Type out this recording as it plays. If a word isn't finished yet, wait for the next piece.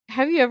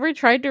Have you ever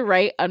tried to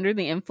write under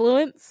the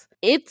influence?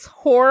 It's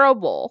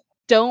horrible.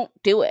 Don't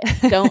do it.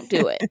 Don't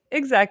do it.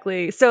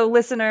 Exactly. So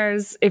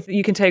listeners, if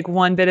you can take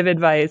one bit of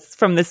advice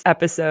from this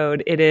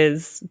episode, it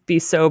is be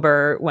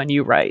sober when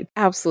you write.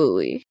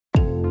 Absolutely.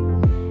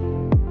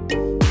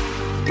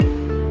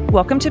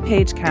 Welcome to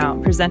Page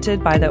Count,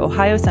 presented by the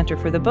Ohio Center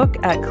for the Book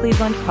at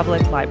Cleveland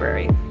Public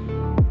Library.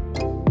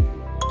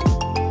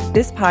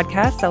 This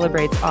podcast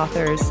celebrates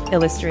authors,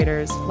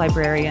 illustrators,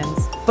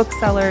 librarians,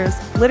 booksellers,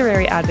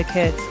 literary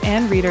advocates,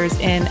 and readers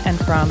in and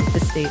from the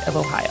state of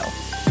Ohio.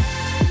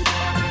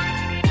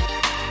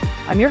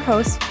 I'm your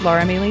host,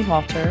 Laura Maylene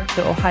Walter,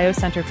 the Ohio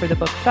Center for the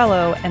Book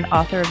Fellow and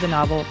author of the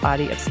novel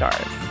Body of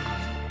Stars.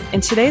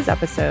 In today's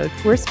episode,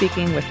 we're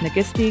speaking with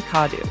Negesti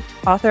Kaudo,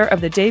 author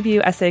of the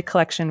debut essay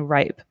collection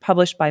Ripe,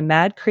 published by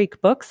Mad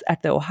Creek Books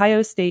at the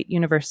Ohio State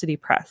University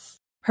Press.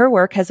 Her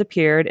work has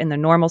appeared in the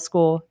Normal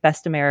School,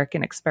 Best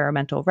American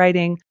Experimental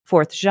Writing,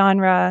 Fourth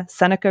Genre,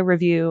 Seneca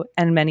Review,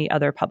 and many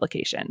other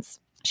publications.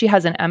 She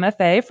has an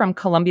MFA from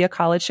Columbia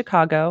College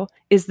Chicago,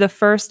 is the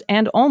first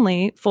and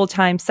only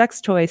full-time sex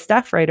toy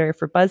staff writer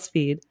for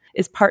BuzzFeed,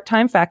 is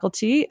part-time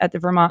faculty at the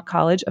Vermont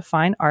College of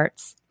Fine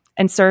Arts,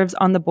 and serves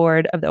on the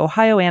board of the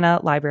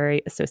Ohioana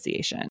Library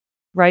Association.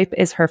 Ripe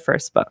is her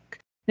first book.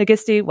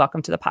 Negesti,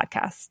 welcome to the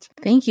podcast.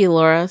 Thank you,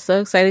 Laura.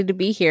 So excited to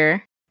be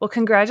here. Well,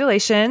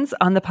 congratulations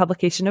on the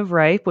publication of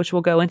Ripe, which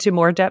we'll go into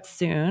more depth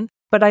soon.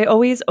 But I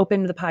always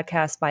open the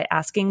podcast by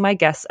asking my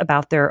guests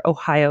about their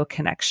Ohio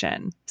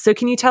connection. So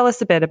can you tell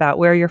us a bit about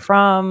where you're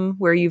from,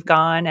 where you've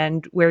gone,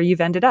 and where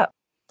you've ended up?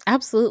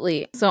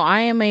 Absolutely. So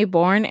I am a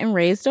born and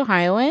raised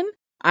Ohioan.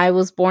 I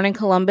was born in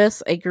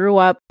Columbus. I grew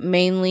up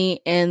mainly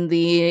in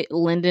the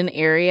Linden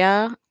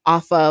area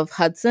off of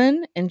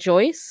Hudson and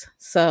Joyce.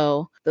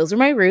 So those are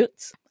my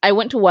roots. I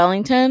went to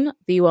Wellington,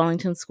 the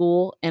Wellington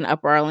School in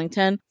Upper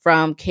Arlington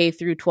from K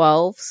through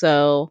 12.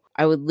 So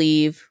I would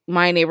leave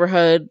my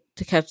neighborhood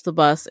to catch the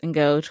bus and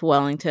go to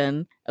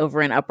Wellington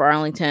over in Upper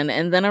Arlington.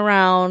 And then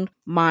around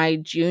my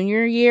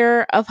junior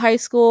year of high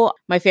school,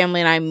 my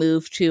family and I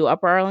moved to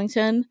Upper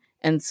Arlington.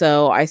 And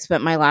so I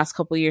spent my last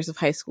couple years of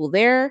high school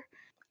there.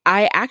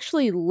 I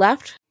actually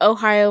left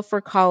Ohio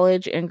for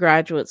college and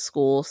graduate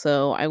school.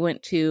 So I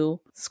went to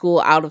school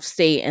out of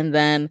state, and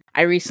then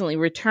I recently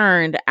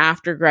returned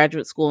after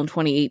graduate school in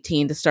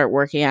 2018 to start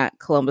working at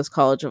Columbus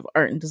College of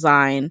Art and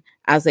Design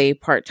as a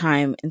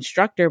part-time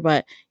instructor.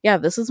 But yeah,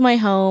 this is my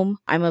home.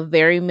 I'm a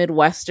very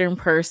Midwestern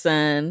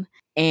person.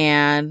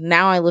 And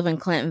now I live in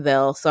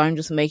Clintonville, so I'm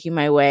just making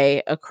my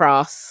way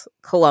across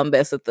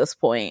Columbus at this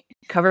point.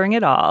 Covering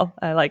it all.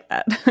 I like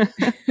that.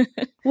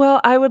 Well,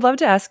 I would love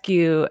to ask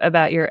you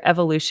about your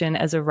evolution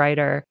as a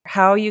writer,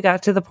 how you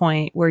got to the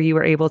point where you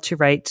were able to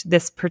write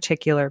this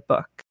particular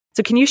book.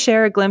 So can you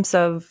share a glimpse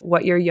of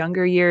what your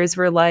younger years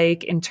were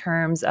like in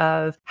terms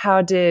of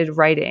how did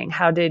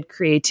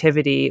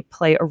creativity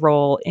play a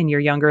role in your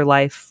younger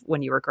life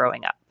when you were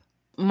growing up?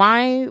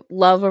 My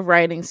love of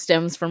writing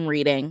stems from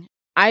reading.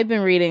 I've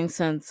been reading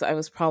since I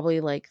was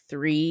probably like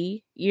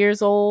 3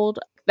 years old.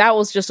 That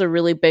was just a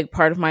really big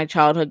part of my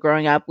childhood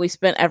growing up. We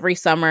spent every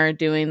summer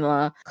doing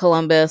the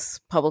Columbus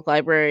Public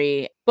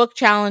Library book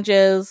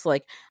challenges.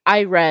 Like,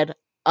 I read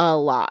a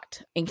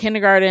lot. In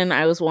kindergarten,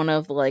 I was one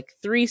of the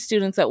 3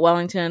 students at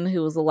Wellington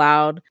who was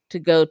allowed to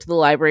go to the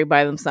library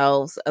by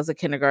themselves as a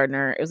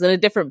kindergartner. It was in a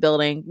different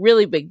building,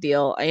 really big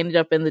deal. I ended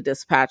up in the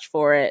dispatch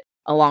for it,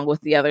 along with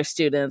the other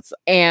students.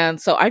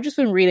 And so I've just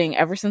been reading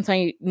ever since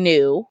I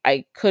knew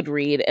I could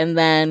read. And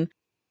then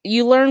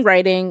you learn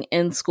writing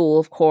in school,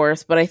 of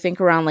course, but I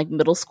think around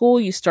middle school,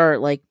 you start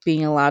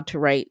being allowed to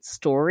write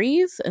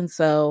stories. And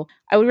so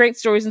I would write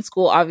stories in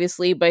school,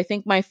 obviously, but I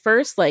think my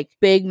first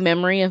big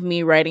memory of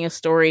me writing a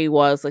story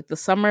was the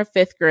summer of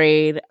 5th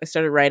grade. I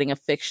started writing a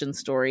fiction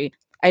story.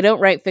 I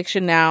don't write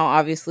fiction now,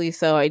 obviously,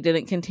 so I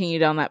didn't continue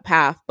down that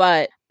path.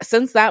 But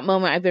since that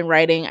moment, I've been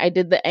writing. I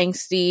did the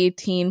angsty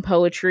teen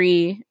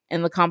poetry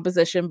and the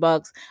composition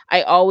books.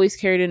 I always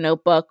carried a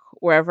notebook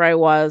wherever I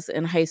was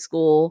in high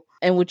school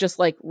and would just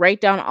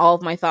write down all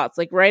of my thoughts.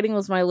 Writing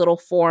was my little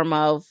form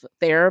of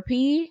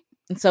therapy.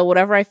 And so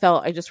whatever I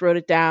felt, I just wrote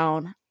it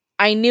down.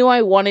 I knew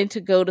I wanted to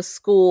go to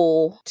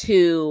school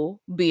to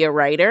be a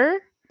writer.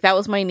 That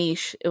was my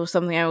niche. It was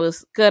something I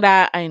was good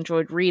at. I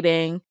enjoyed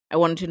reading. I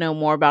wanted to know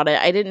more about it.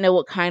 I didn't know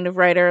what kind of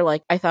writer.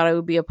 I thought I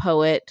would be a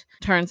poet.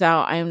 Turns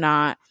out I am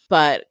not.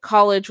 But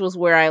college was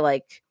where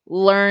I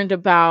learned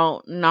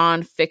about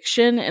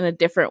nonfiction in a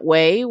different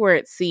way, where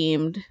it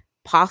seemed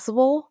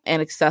possible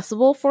and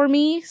accessible for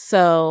me.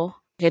 So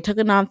I took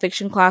a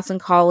nonfiction class in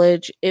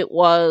college. It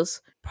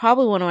was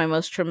probably one of my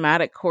most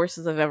traumatic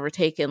courses I've ever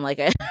taken.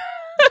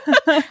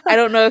 I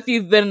don't know if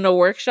you've been in a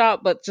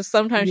workshop, but just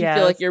sometimes you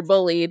feel like you're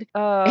bullied.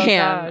 Oh,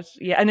 gosh.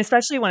 Yeah. And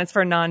especially when it's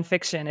for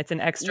nonfiction, it's an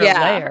extra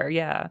layer.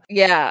 Yeah.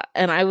 Yeah.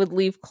 And I would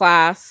leave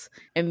class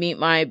and meet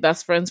my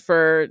best friends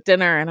for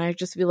dinner. And I'd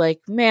just be like,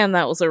 man,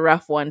 that was a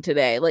rough one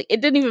today.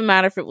 It didn't even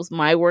matter if it was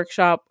my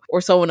workshop or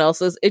someone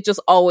else's. It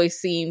just always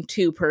seemed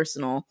too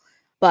personal.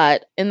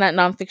 But in that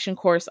nonfiction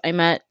course, I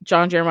met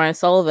John Jeremiah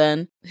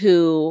Sullivan,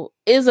 who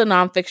is a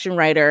nonfiction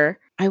writer.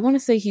 I want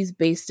to say he's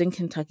based in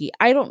Kentucky.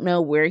 I don't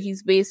know where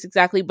he's based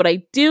exactly, but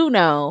I do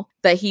know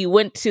that he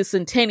went to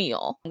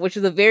Centennial, which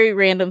is a very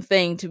random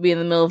thing to be in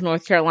the middle of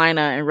North Carolina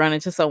and run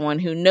into someone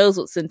who knows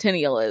what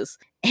Centennial is.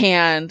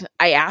 And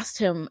I asked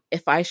him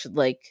if I should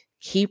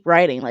keep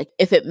writing,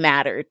 if it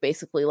mattered,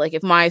 basically,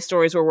 if my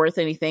stories were worth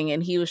anything.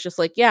 And he was just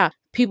like, yeah,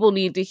 people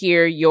need to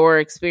hear your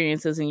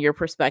experiences and your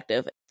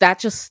perspective. That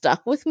just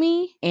stuck with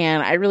me.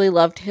 And I really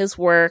loved his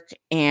work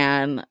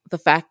and the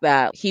fact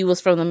that he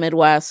was from the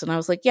Midwest. And I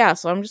was like, yeah,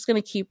 so I'm just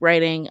going to keep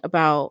writing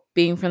about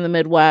being from the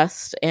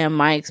Midwest and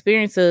my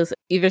experiences.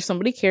 Either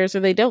somebody cares or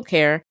they don't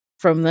care.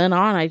 From then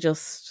on, I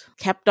just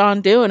kept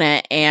on doing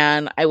it.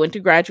 And I went to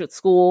graduate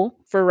school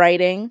for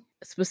writing,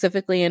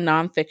 specifically in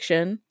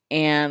nonfiction.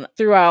 And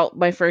throughout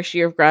my first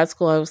year of grad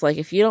school, I was like,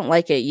 if you don't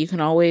like it, you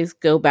can always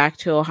go back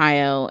to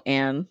Ohio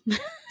and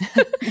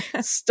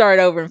start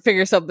over and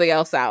figure something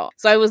else out.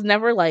 So I was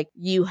never like,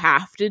 you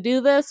have to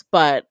do this.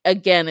 But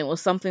again, it was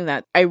something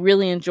that I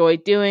really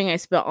enjoyed doing. I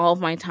spent all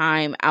of my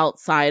time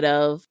outside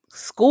of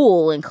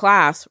school and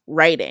class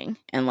writing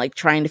and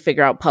trying to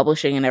figure out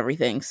publishing and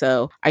everything.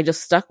 So I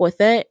just stuck with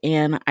it,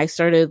 and I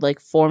started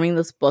forming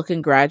this book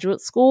in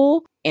graduate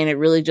school, and it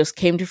really just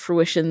came to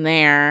fruition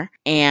there.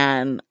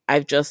 And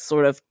I've just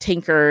sort of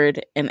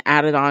tinkered and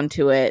added on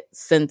to it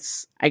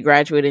since I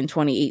graduated in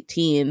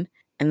 2018.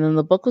 And then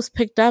the book was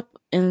picked up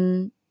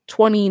in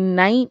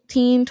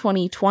 2019,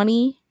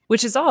 2020.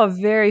 Which is all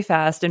very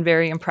fast and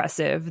very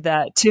impressive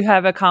that to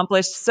have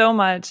accomplished so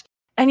much.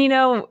 And,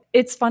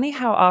 it's funny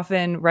how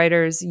often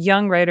writers,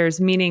 young writers,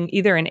 meaning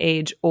either in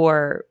age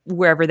or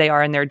wherever they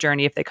are in their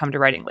journey, if they come to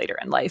writing later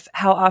in life,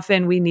 how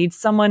often we need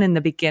someone in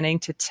the beginning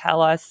to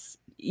tell us,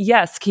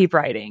 yes, keep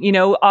writing.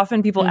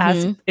 Often people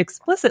ask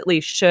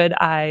explicitly, should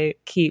I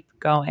keep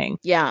going?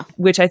 Yeah.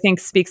 Which I think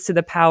speaks to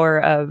the power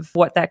of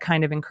what that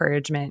kind of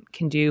encouragement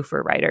can do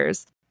for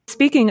writers.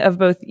 Speaking of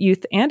both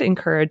youth and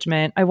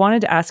encouragement, I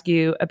wanted to ask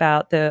you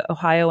about the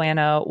Ohio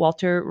Anna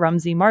Walter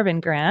Rumsey Marvin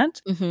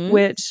Grant,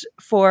 which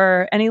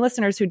for any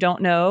listeners who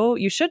don't know,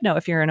 you should know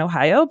if you're in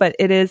Ohio, but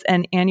it is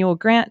an annual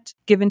grant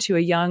given to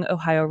a young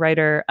Ohio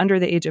writer under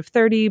the age of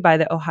 30 by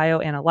the Ohio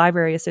Anna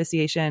Library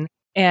Association.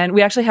 And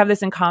we actually have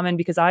this in common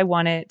because I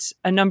won it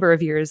a number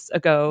of years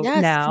ago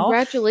now.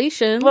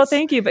 Congratulations. Well,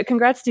 thank you. But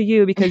congrats to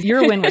you because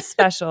your win was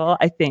special,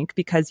 I think,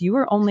 because you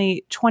were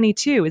only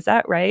 22. Is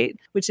that right?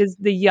 Which is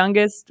the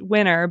youngest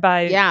winner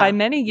by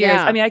many years.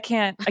 Yeah. I mean, I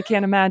can't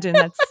imagine.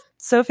 That's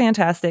so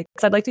fantastic.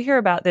 So I'd like to hear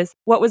about this.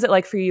 What was it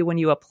like for you when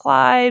you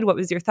applied? What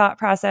was your thought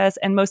process?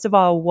 And most of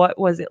all, what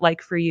was it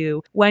like for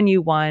you when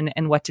you won?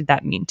 And what did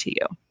that mean to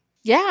you?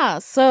 Yeah.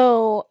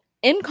 So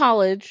in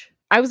college,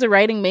 I was a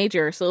writing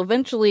major, so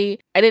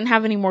eventually I didn't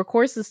have any more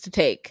courses to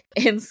take.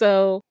 And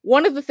so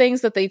one of the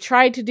things that they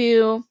tried to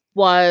do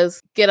was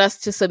get us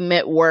to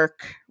submit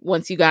work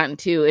once you got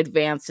into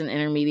advanced and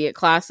intermediate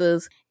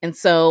classes. And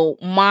so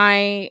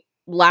my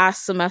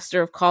last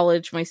semester of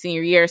college, my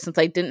senior year, since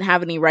I didn't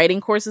have any writing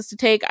courses to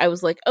take, I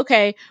was like,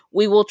 okay,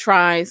 we will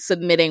try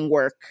submitting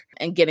work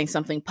and getting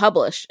something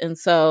published. And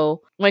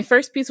so my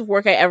first piece of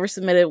work I ever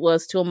submitted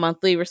was to a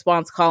monthly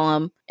response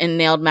column in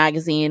Nailed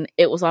magazine.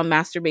 It was on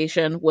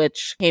masturbation,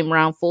 which came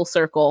around full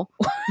circle.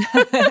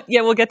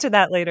 Yeah, we'll get to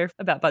that later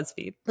about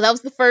BuzzFeed. But that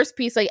was the first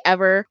piece I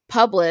ever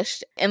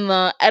published. And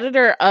the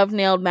editor of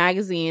Nailed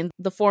magazine,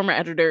 the former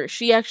editor,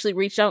 she actually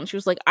reached out and she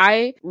was like,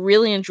 I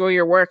really enjoy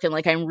your work and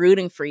I'm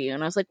rooting for you.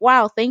 And I was like,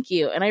 wow, thank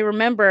you. And I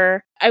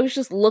remember I was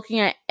just looking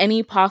at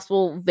any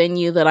possible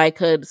venue that I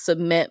could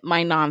submit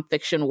my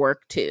nonfiction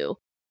work to.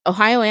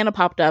 Ohio Anna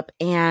popped up,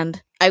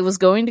 and I was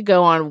going to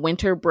go on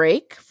winter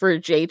break for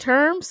J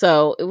term.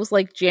 So it was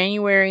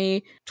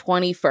January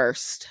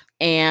 21st,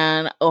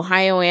 and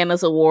Ohio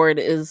Anna's award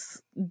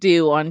is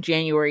due on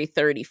January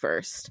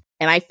 31st.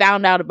 And I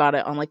found out about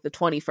it on the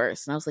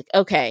 21st. And I was like,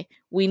 okay,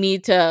 we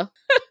need to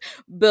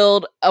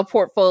build a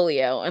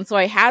portfolio. And so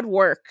I had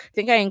work. I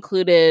think I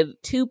included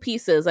 2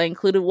 pieces. I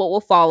included What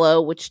Will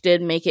Follow, which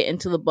did make it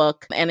into the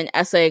book, and an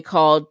essay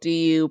called Do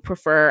You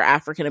Prefer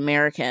African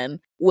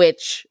American,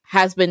 which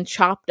has been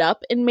chopped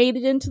up and made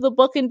it into the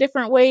book in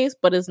different ways,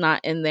 but is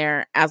not in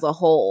there as a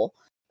whole.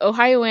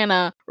 Ohio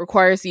Anna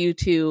requires you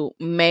to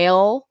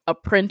mail a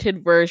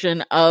printed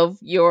version of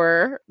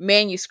your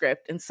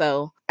manuscript. And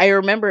so I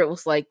remember it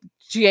was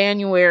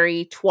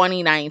January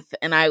 29th,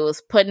 and I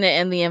was putting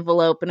it in the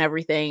envelope and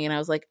everything. And I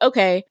was like,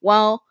 okay,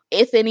 well,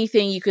 if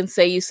anything, you can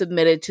say you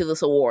submitted to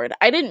this award.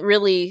 I didn't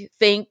really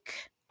think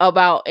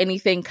about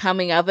anything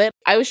coming of it.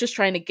 I was just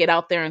trying to get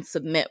out there and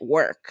submit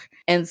work.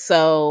 And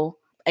so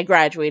I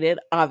graduated,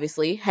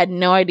 obviously, had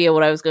no idea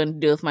what I was going to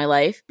do with my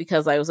life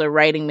because I was a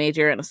writing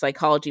major and a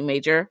psychology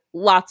major,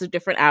 lots of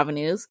different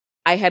avenues.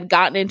 I had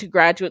gotten into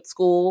graduate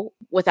school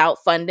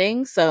without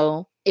funding,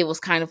 so it was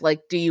kind of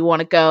do you want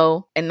to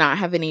go and not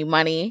have any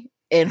money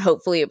and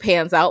hopefully it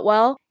pans out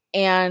well?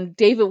 And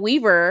David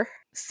Weaver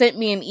sent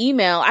me an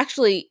email.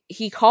 Actually,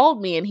 he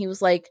called me and he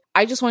was like,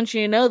 I just want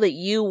you to know that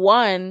you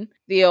won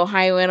the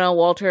Ohioana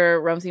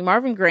Walter Rumsey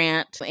Marvin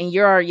grant and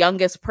you're our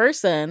youngest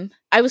person.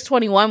 I was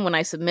 21 when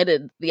I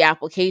submitted the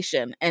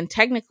application. And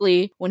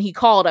technically, when he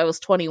called, I was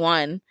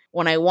 21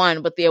 when I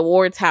won, but the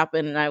awards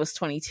happened and I was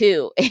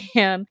 22.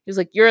 And he was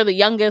like, you're the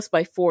youngest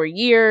by 4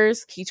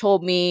 years. He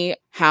told me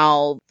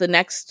how the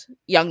next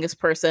youngest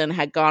person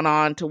had gone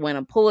on to win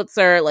a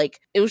Pulitzer. Like,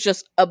 it was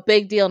just a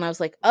big deal. And I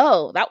was like,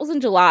 oh, that was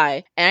in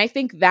July. And I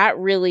think that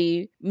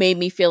really made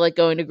me feel like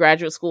going to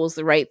graduate school is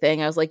the right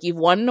thing. I was like, you've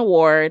won an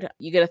award,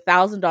 you get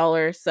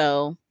 $1,000.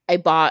 So I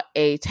bought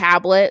a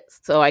tablet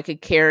so I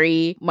could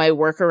carry my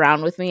work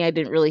around with me. I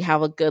didn't really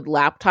have a good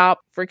laptop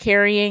for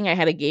carrying. I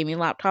had a gaming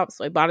laptop,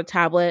 so I bought a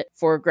tablet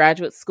for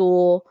graduate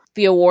school.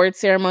 The award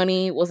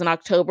ceremony was in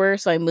October,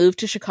 so I moved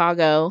to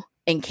Chicago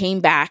and came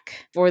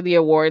back for the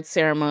awards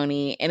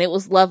ceremony, and it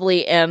was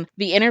lovely. And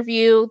the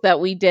interview that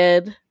we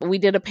did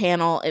a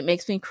panel. It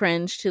makes me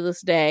cringe to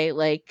this day.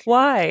 Like,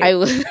 why?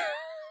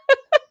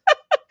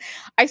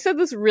 I said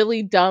this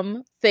really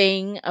dumb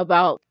thing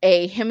about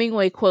a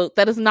Hemingway quote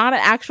that is not an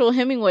actual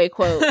Hemingway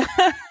quote.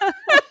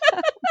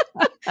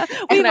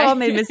 We've all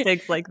made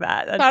mistakes like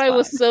that. That's thought fine. it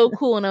was so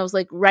cool. And I was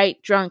like,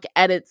 write drunk,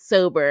 edit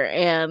sober.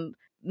 And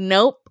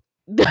nope.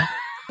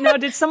 No,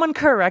 did someone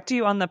correct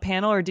you on the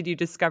panel or did you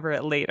discover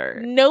it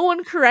later? No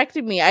one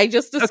corrected me. I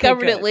just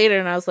discovered Okay, it later.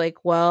 And I was like,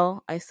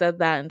 well, I said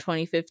that in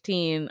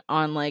 2015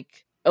 on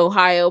like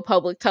Ohio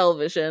public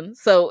television,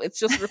 so it's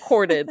just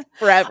recorded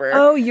forever.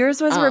 Oh,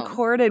 yours was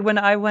recorded. When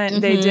I went,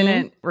 they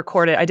didn't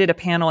record it. I did a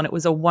panel and it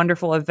was a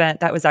wonderful event.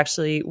 That was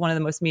actually one of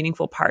the most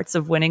meaningful parts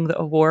of winning the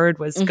award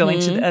was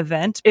going to the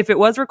event. If it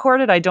was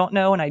recorded, I don't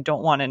know and I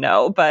don't want to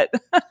know, but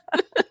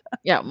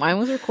yeah, mine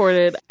was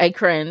recorded. I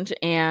cringe,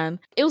 and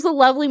it was a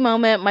lovely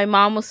moment. My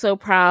mom was so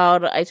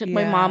proud. I took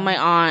my mom, my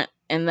aunt,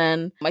 and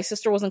then my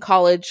sister was in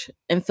college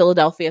in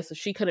Philadelphia, so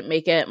she couldn't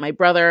make it. My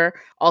brother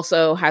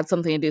also had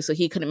something to do, so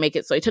he couldn't make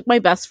it. So I took my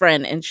best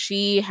friend, and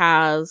she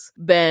has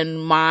been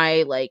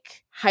my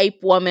like hype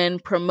woman,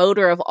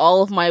 promoter of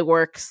all of my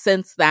work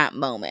since that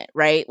moment,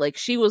 right? Like,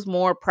 she was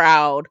more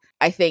proud,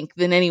 I think,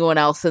 than anyone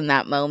else in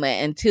that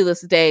moment. And to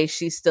this day,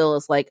 she still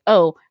is like,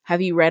 oh,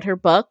 have you read her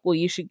book? Well,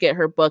 you should get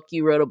her book.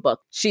 You wrote a book.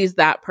 She's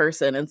that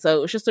person. And so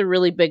it was just a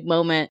really big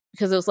moment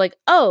because it was like,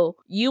 oh,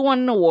 you won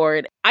an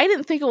award. I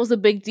didn't think it was a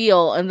big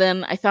deal. And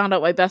then I found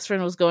out my best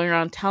friend was going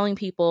around telling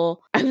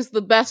people I was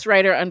the best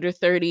writer under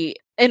 30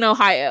 in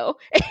Ohio.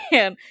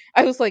 And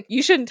I was like,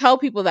 you shouldn't tell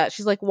people that.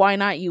 She's like, why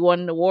not? You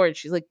won an award.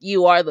 She's like,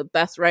 you are the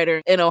best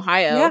writer in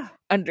Ohio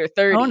under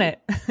 30. Own it.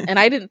 And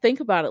I didn't think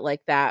about it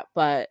like that.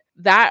 But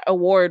that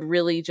award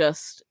really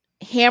just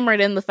hammered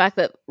in the fact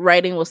that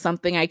writing was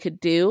something I could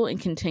do and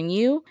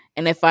continue.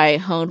 And if I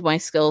honed my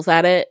skills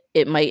at it,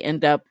 it might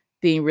end up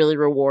being really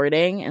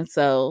rewarding. And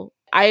so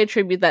I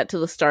attribute that to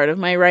the start of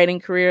my writing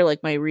career,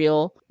 like my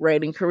real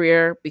writing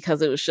career,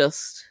 because it was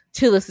just,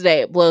 to this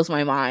day, it blows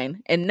my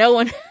mind. And no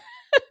one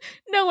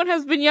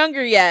has been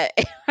younger yet.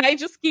 I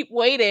just keep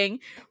waiting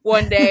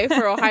one day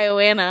for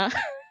Ohioana.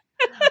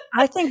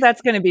 I think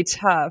that's going to be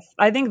tough.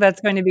 I think that's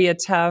going to be a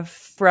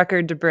tough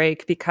record to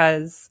break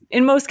because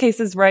in most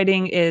cases,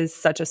 writing is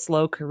such a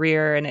slow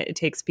career and it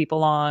takes people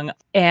long.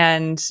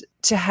 And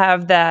to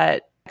have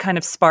that kind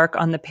of spark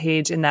on the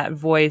page and that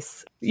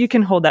voice, you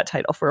can hold that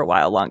title for a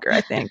while longer,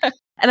 I think.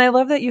 And I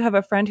love that you have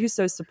a friend who's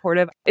so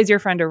supportive. Is your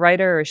friend a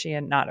writer or is she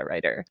not a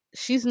writer?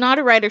 She's not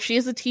a writer. She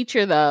is a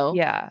teacher, though.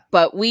 Yeah.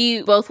 But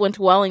we both went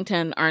to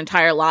Wellington our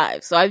entire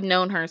lives. So I've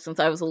known her since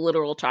I was a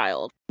literal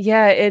child.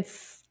 Yeah,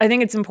 I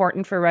think it's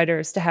important for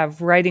writers to have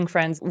writing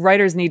friends.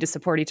 Writers need to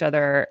support each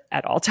other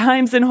at all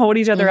times and hold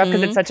each other up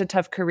because it's such a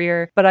tough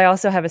career. But I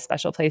also have a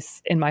special place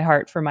in my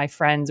heart for my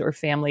friends or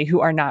family who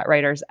are not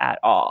writers at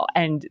all.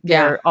 And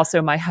they're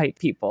also my hype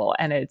people.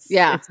 And it's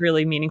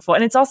really meaningful.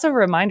 And it's also a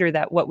reminder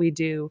that what we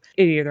do,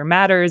 it either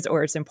matters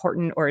or it's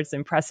important or it's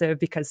impressive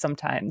because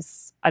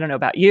sometimes, I don't know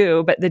about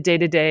you, but the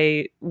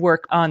day-to-day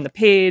work on the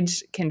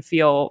page can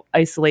feel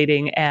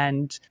isolating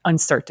and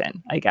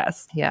uncertain, I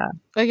guess. Yeah.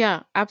 Oh,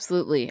 yeah,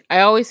 absolutely.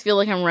 I always feel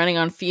like I'm running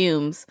on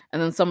fumes. And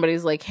then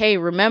somebody's like, hey,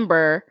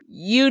 remember,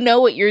 you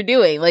know what you're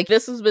doing. Like,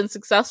 this has been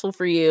successful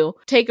for you.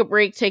 Take a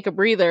break, take a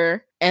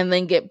breather, and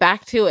then get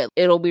back to it.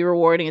 It'll be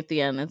rewarding at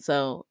the end. And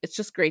so it's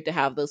just great to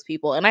have those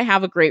people. And I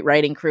have a great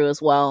writing crew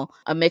as well.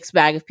 A mixed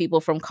bag of people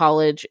from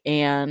college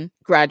and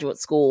graduate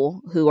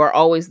school who are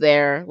always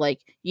there. Like,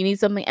 you need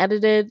something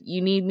edited?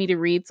 You need me to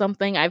read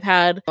something? I've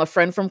had a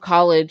friend from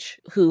college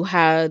who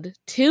had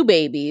 2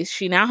 babies.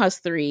 She now has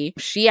 3.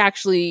 She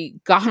actually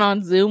got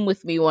on Zoom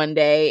with me one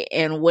day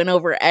and went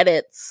over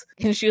edits.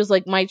 And she was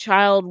like, my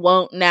child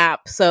won't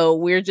nap, so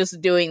we're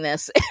just doing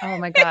this. Oh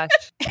my gosh.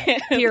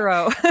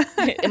 Hero.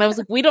 And I was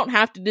like, we don't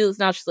have to do this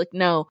now. She's like,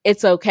 no,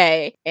 it's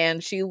okay.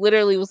 And she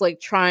literally was like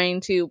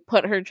trying to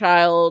put her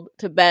child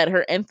to bed,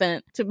 her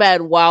infant to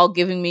bed, while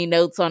giving me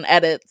notes on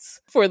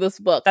edits for this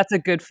book. That's a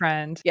good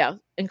friend. Yeah,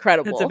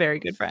 incredible. That's a very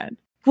good friend.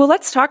 Well,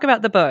 let's talk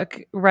about the book.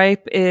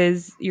 Ripe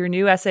is your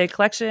new essay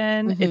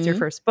collection. It's your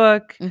first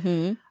book.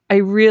 I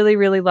really,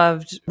 really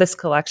loved this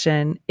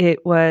collection.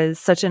 It was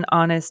such an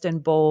honest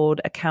and bold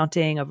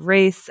accounting of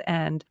race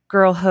and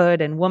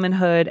girlhood and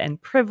womanhood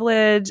and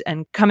privilege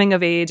and coming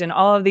of age and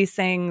all of these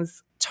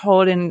things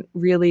told in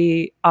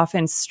really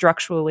often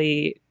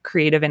structurally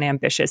creative and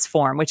ambitious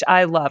form, which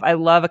I love. I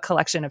love a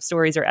collection of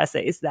stories or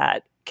essays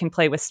that can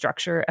play with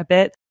structure a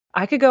bit.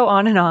 I could go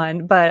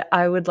on, but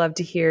I would love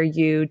to hear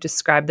you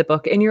describe the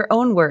book in your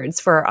own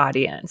words for our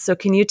audience. So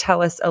can you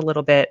tell us a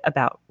little bit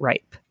about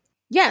Ripe?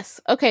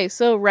 Yes. Okay.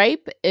 So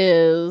Ripe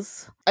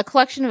is a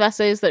collection of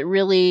essays that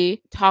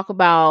really talk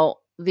about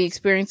the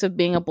experience of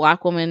being a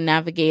Black woman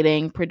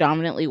navigating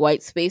predominantly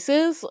white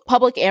spaces,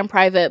 public and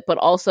private, but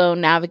also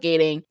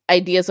navigating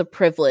ideas of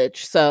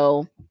privilege.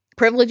 So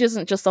privilege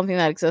isn't just something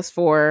that exists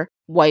for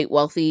white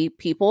wealthy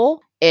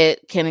people.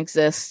 It can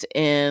exist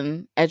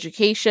in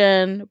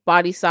education,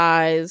 body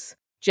size,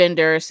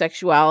 gender,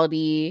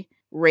 sexuality,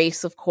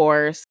 race, of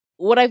course.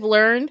 What I've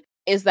learned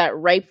is that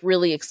Ripe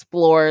really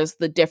explores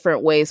the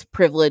different ways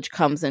privilege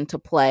comes into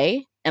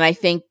play. And I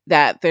think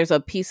that there's a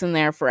piece in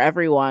there for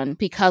everyone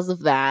because of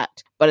that.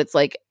 But it's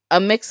like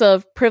a mix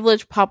of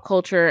privilege, pop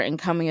culture, and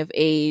coming of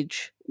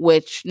age,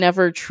 which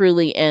never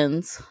truly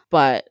ends.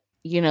 But,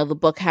 the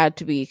book had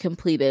to be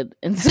completed.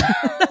 And so,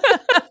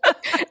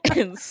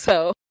 and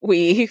so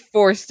we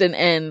forced an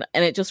end.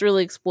 And it just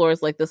really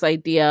explores like this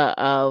idea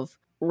of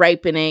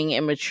ripening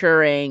and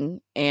maturing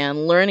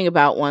and learning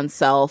about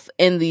oneself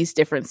in these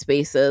different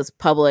spaces,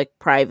 public,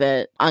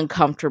 private,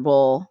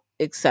 uncomfortable,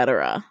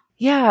 etc.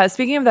 Yeah,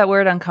 speaking of that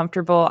word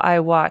uncomfortable, I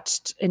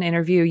watched an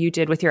interview you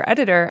did with your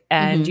editor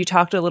and you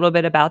talked a little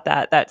bit about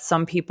that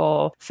some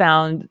people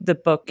found the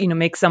book,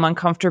 makes them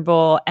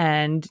uncomfortable.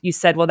 And you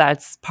said, well,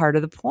 that's part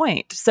of the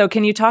point. So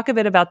can you talk a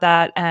bit about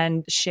that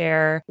and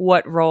share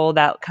what role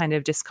that kind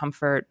of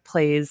discomfort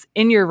plays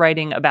in your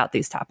writing about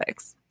these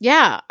topics?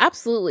 Yeah,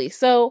 absolutely.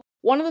 So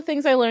one of the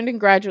things I learned in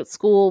graduate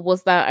school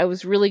was that I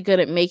was really good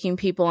at making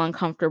people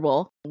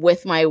uncomfortable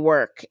with my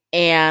work.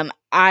 And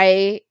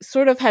I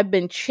sort of had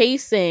been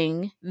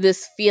chasing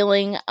this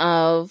feeling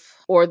of,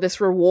 or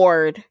this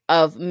reward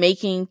of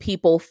making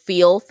people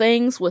feel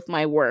things with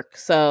my work.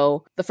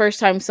 So the first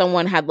time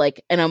someone had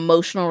like an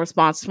emotional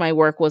response to my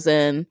work was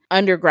in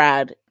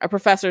undergrad. A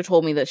professor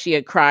told me that she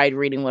had cried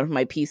reading one of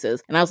my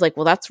pieces. And I was like,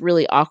 well, that's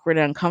really awkward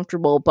and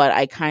uncomfortable, but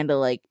I kind of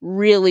like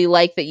really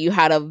like that you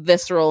had a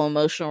visceral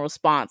emotional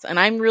response. And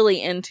I'm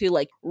really into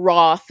like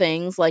raw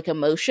things like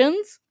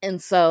emotions.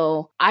 And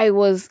so I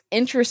was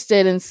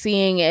interested in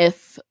seeing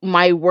if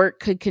my work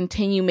could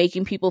continue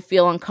making people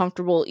feel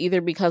uncomfortable,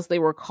 either because they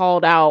were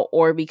called out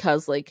or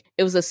because like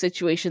it was a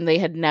situation they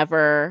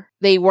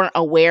weren't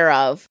aware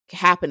of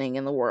happening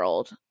in the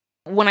world.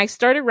 When I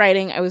started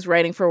writing, I was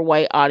writing for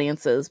white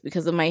audiences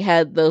because in my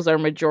head, those are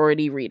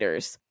majority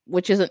readers,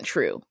 which isn't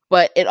true.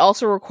 But it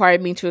also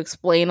required me to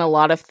explain a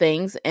lot of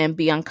things and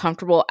be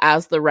uncomfortable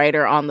as the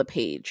writer on the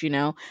page,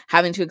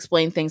 having to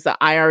explain things that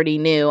I already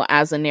knew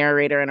as a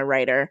narrator and a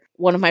writer.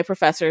 One of my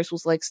professors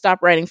was like, stop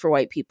writing for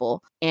white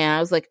people. And I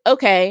was like,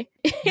 okay.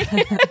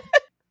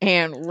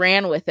 And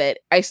ran with it.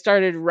 I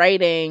started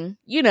writing,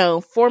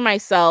 for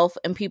myself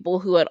and people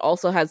who had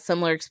also had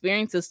similar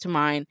experiences to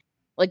mine.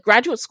 Like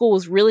graduate school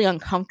was really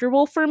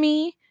uncomfortable for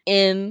me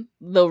in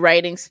the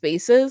writing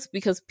spaces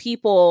because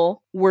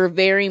people were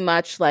very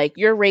much like,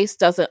 your race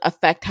doesn't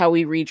affect how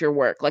we read your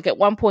work. Like at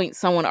one point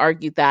someone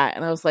argued that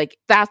and I was like,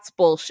 that's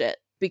bullshit.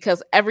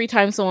 Because every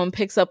time someone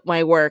picks up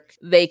my work,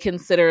 they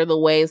consider the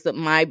ways that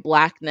my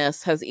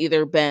Blackness has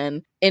either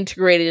been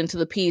integrated into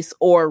the piece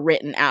or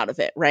written out of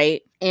it,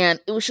 right? And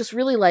it was just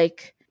really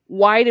like,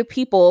 why do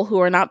people who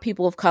are not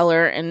people of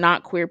color and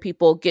not queer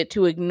people get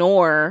to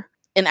ignore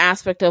an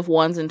aspect of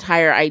one's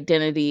entire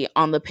identity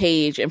on the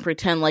page and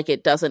pretend like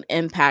it doesn't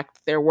impact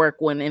their work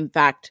when in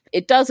fact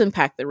it does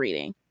impact the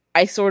reading?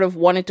 I sort of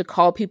wanted to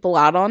call people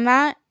out on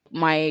that.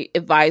 My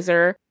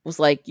advisor was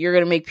like, you're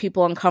going to make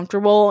people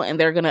uncomfortable and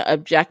they're going to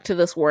object to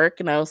this work.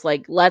 And I was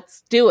like,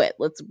 let's do it.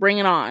 Let's bring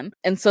it on.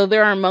 And so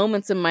there are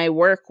moments in my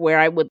work where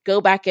I would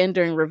go back in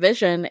during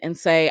revision and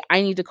say,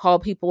 I need to call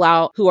people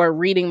out who are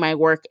reading my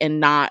work and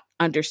not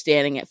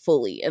understanding it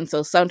fully. And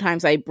so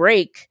sometimes I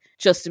break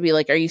just to be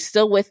like, are you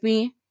still with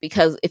me?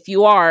 Because if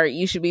you are,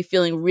 you should be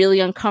feeling really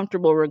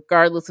uncomfortable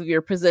regardless of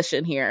your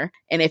position here.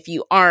 And if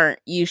you aren't,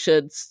 you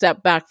should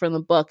step back from the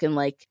book and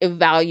like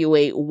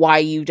evaluate why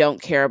you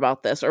don't care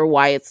about this or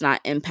why it's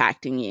not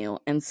impacting you.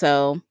 And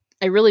so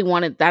I really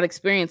wanted that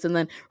experience. And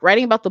then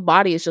writing about the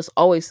body is just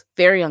always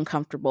very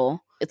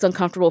uncomfortable. It's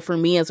uncomfortable for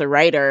me as a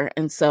writer.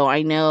 And so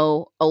I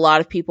know a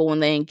lot of people, when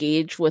they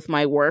engage with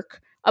my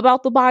work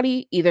about the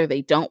body, either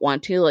they don't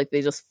want to, like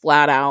they just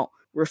flat out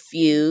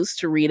refuse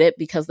to read it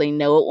because they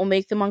know it will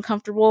make them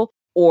uncomfortable,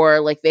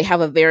 or like they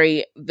have a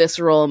very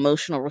visceral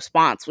emotional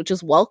response, which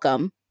is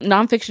welcome.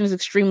 Nonfiction is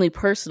extremely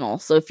personal.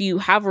 So if you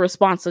have a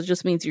response, that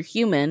just means you're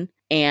human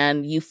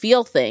and you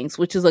feel things,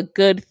 which is a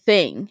good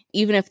thing.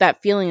 Even if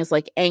that feeling is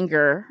like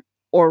anger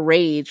or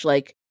rage,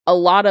 like a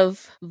lot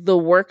of the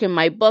work in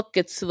my book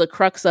gets to the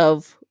crux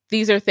of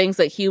these are things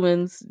that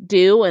humans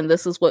do and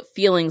this is what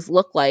feelings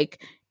look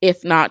like.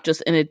 if not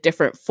just in a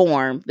different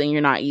form than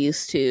you're not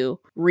used to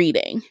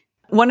reading.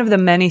 One of the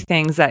many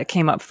things that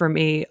came up for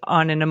me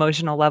on an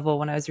emotional level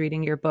when I was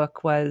reading your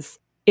book was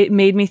it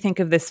made me think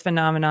of this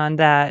phenomenon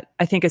that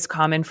I think is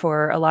common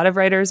for a lot of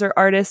writers or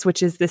artists,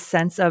 which is this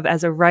sense of,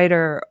 as a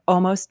writer,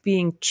 almost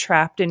being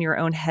trapped in your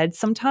own head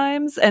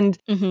sometimes. And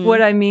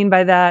what I mean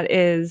by that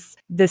is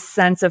this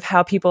sense of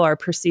how people are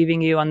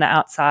perceiving you on the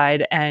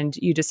outside, and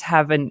you just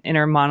have an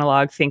inner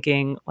monologue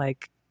thinking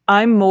like,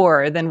 I'm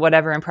more than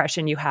whatever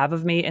impression you have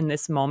of me in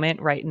this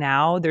moment right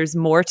now. There's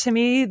more to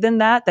me than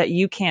that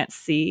you can't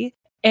see.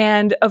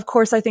 And of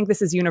course, I think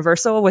this is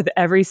universal with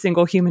every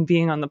single human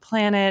being on the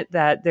planet,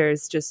 that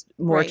there's just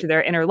more to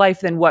their inner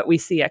life than what we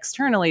see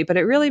externally. But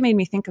it really made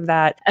me think of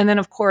that. And then,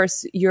 of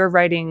course, you're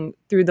writing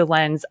through the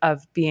lens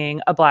of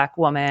being a Black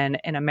woman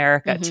in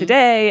America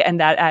today, and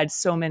that adds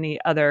so many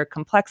other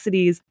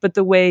complexities. But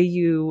the way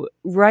you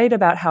write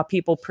about how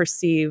people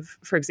perceive,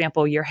 for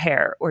example, your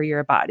hair or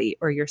your body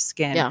or your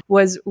skin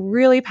was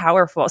really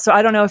powerful. So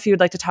I don't know if you'd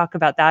like to talk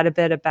about that a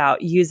bit,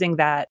 about using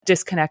that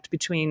disconnect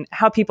between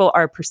how people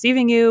are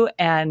perceiving you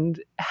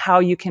and how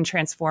you can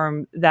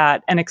transform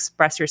that and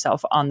express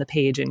yourself on the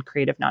page in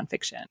creative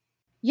nonfiction.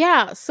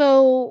 Yeah,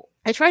 so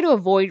I try to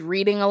avoid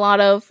reading a lot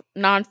of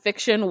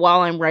nonfiction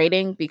while I'm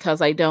writing because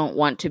I don't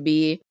want to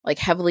be like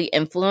heavily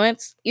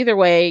influenced. Either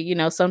way, you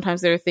know,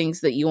 sometimes there are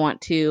things that you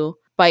want to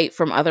bite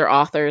from other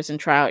authors and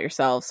try out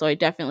yourself. So I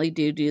definitely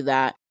do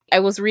that. I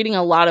was reading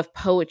a lot of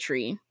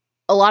poetry.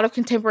 A lot of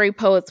contemporary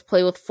poets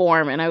play with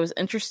form, and I was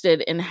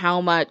interested in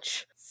how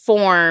much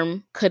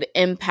form could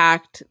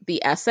impact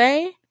the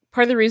essay.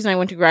 Part of the reason I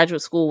went to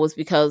graduate school was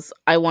because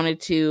I wanted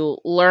to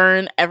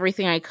learn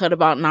everything I could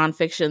about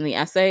nonfiction in the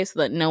essay so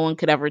that no one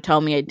could ever tell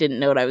me I didn't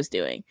know what I was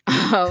doing.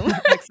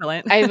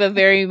 Excellent. I have a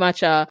very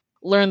much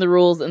learn the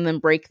rules and then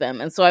break them.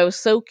 And so I was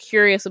so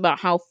curious about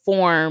how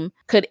form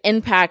could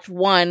impact,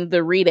 one,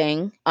 the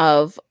reading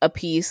of a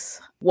piece.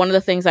 One of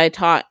the things I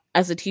taught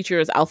as a teacher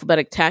is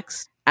alphabetic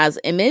text as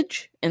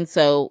image. And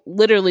so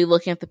literally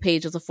looking at the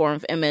page as a form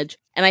of image.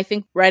 And I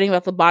think writing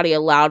about the body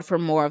allowed for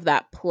more of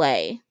that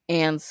play.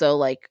 And so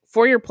like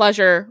For Your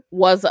Pleasure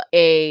was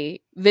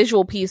a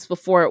visual piece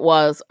before it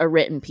was a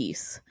written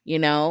piece, you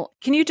know?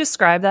 Can you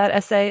describe that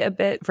essay a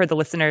bit for the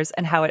listeners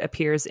and how it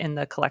appears in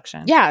the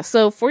collection? Yeah.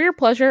 So For Your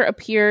Pleasure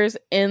appears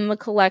in the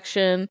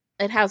collection.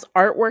 It has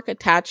artwork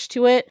attached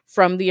to it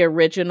from the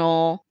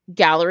original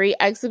gallery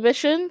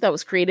exhibition that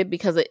was created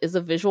because it is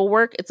a visual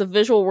work. It's a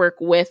visual work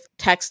with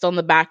text on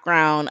the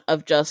background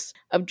of just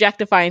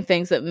objectifying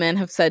things that men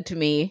have said to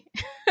me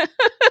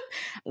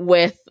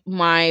with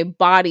my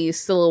body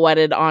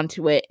silhouetted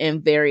onto it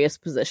in various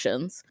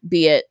positions,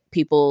 be it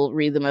people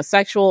read them as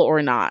sexual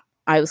or not.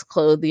 I was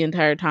clothed the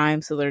entire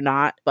time, so they're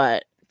not,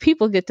 but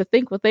people get to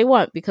think what they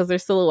want because they're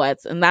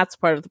silhouettes, and that's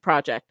part of the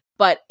project.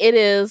 But it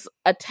is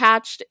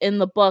attached in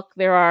the book.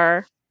 There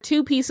are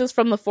 2 pieces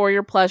from the For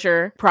Your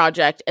Pleasure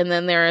project, and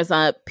then there is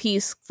a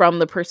piece from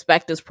the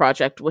Perspectives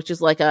project, which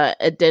is like a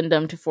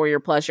addendum to For Your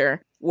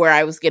Pleasure, where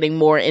I was getting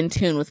more in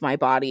tune with my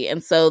body.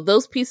 And so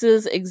those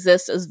pieces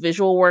exist as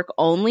visual work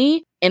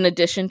only, in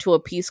addition to a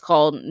piece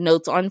called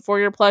Notes on For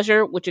Your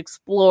Pleasure, which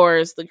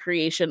explores the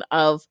creation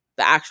of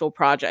the actual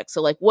project.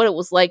 So like what it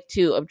was like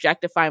to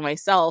objectify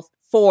myself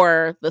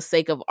for the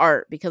sake of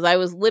art, because I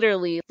was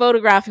literally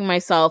photographing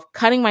myself,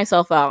 cutting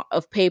myself out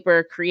of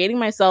paper, creating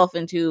myself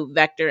into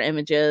vector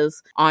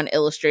images on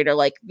Illustrator.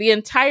 Like the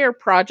entire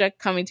project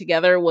coming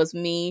together was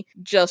me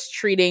just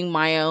treating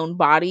my own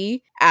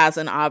body as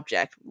an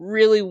object.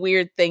 Really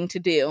weird thing to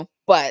do.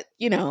 But,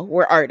 you know,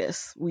 we're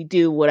artists. We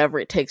do whatever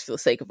it takes for the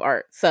sake of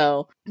art.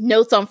 So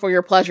Notes on For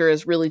Your Pleasure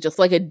is really just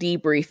like a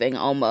debriefing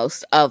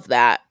almost of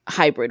that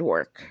hybrid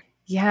work.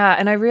 Yeah,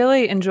 and I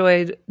really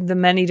enjoyed the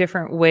many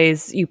different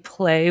ways you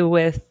play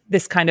with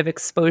this kind of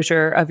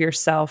exposure of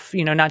yourself,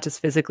 you know, not just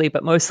physically,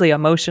 but mostly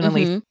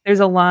emotionally. There's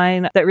a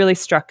line that really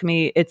struck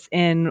me. It's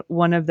in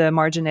one of the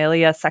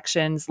marginalia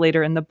sections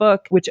later in the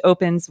book, which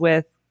opens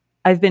with,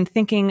 "I've been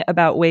thinking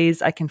about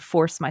ways I can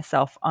force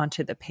myself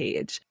onto the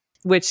page,"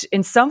 which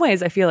in some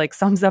ways I feel like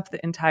sums up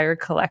the entire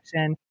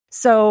collection.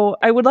 So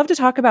I would love to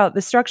talk about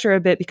the structure a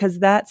bit, because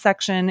that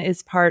section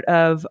is part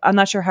of, I'm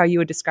not sure how you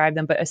would describe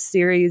them, but a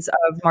series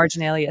of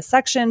marginalia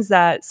sections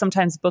that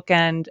sometimes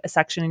bookend a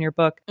section in your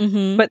book.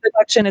 But the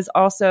section is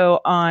also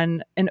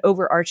on an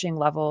overarching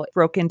level,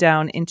 broken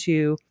down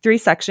into 3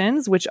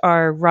 sections, which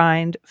are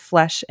rind,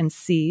 flesh, and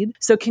seed.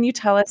 So can you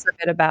tell us a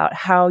bit about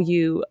how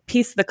you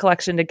pieced the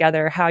collection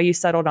together, how you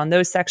settled on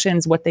those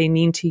sections, what they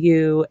mean to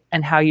you,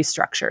 and how you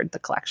structured the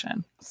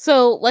collection?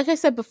 So, like I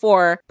said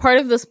before, part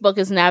of this book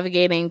is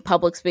navigating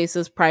public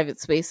spaces,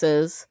 private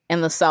spaces,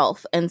 and the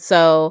self. And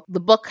so the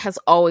book has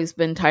always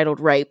been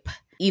titled Ripe,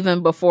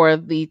 even before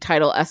the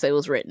title essay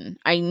was written.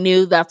 I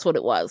knew that's what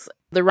it was.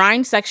 The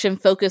rind section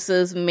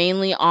focuses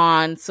mainly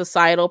on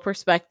societal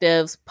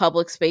perspectives,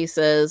 public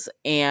spaces,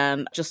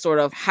 and just sort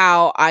of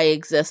how I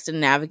exist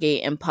and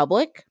navigate in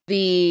public.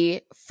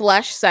 The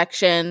flesh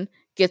section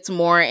gets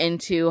more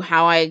into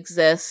how I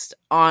exist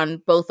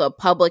on both a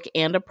public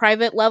and a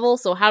private level.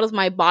 So how does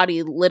my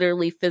body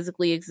literally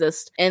physically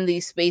exist in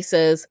these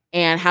spaces,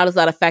 and how does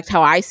that affect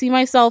how I see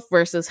myself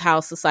versus how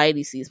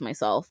society sees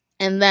myself?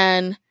 And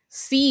then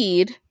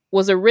Seed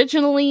was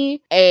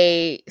originally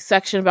a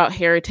section about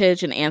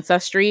heritage and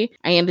ancestry.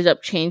 I ended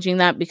up changing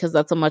that because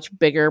that's a much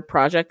bigger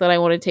project that I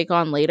want to take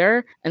on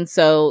later. And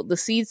so the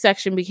Seed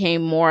section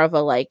became more of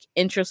a like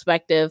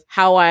introspective,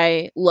 how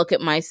I look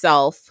at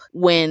myself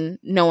when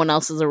no one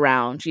else is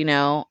around, you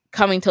know,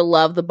 coming to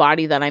love the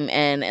body that I'm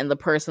in and the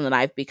person that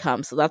I've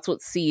become. So that's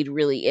what Seed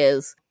really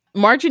is.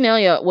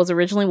 Marginalia was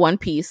originally one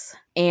piece,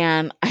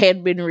 and I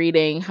had been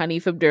reading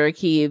Hanif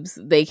Abdurraqib's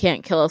They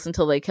Can't Kill Us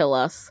Until They Kill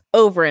Us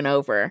over and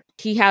over.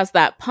 He has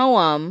that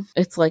poem.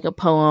 It's like a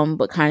poem,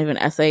 but kind of an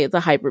essay. It's a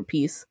hybrid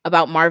piece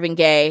about Marvin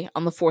Gaye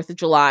on the 4th of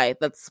July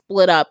that's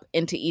split up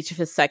into each of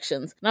his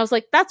sections. And I was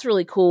like, that's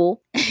really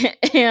cool.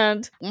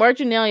 And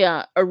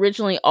Marginalia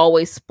originally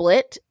always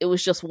split. It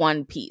was just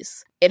one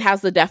piece. It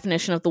has the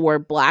definition of the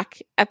word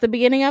black at the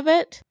beginning of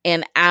it.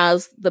 And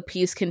as the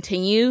piece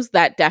continues,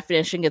 that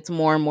definition gets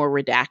more and more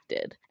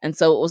redacted. And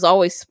so it was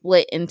always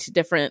split into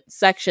different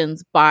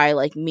sections by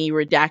like me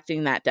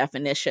redacting that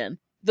definition.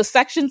 The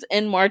sections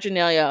in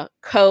Marginalia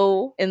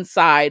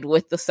coincide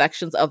with the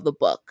sections of the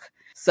book.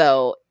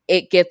 So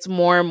it gets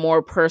more and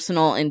more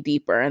personal and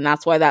deeper. And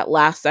that's why that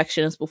last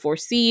section is before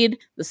Seed.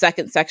 The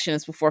second section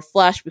is before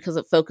Flesh, because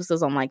it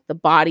focuses on like the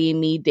body,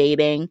 me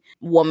dating,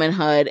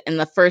 womanhood. And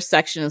the first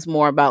section is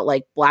more about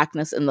like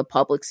blackness in the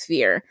public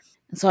sphere.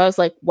 And so I was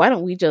like, why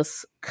don't we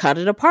just cut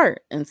it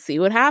apart and see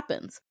what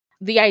happens?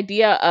 The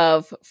idea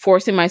of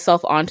forcing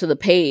myself onto the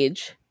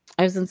page,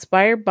 I was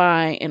inspired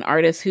by an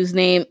artist whose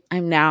name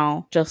I'm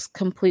now just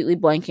completely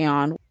blanking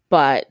on,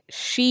 but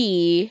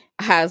she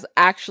has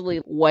actually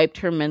wiped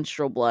her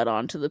menstrual blood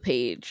onto the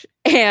page.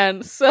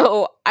 And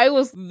so I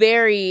was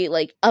very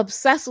like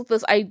obsessed with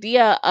this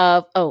idea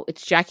of, oh,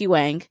 it's Jackie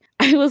Wang.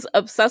 I was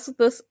obsessed with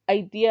this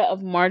idea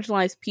of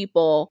marginalized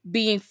people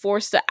being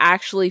forced to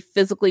actually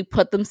physically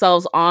put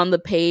themselves on the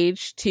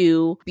page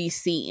to be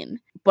seen.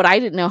 But I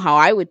didn't know how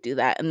I would do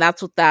that. And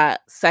that's what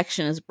that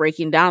section is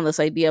breaking down, this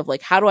idea of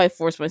like, how do I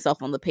force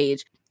myself on the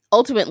page?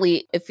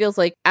 Ultimately, it feels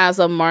like as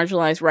a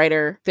marginalized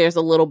writer, there's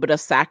a little bit of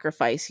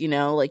sacrifice, you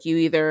know, like you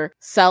either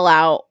sell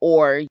out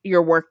or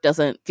your work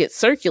doesn't get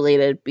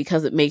circulated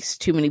because it makes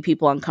too many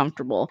people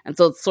uncomfortable. And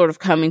so it's sort of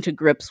coming to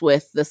grips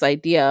with this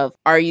idea of,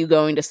 are you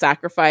going to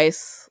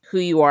sacrifice who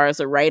you are as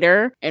a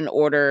writer in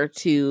order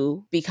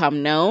to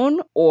become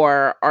known?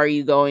 Or are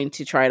you going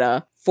to try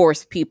to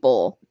force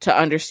people to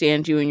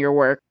understand you and your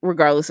work,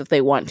 regardless if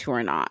they want to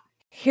or not?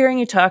 Hearing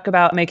you talk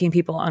about making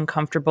people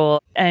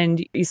uncomfortable,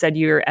 and you said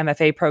your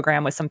MFA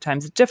program was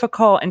sometimes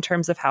difficult in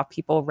terms of how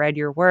people read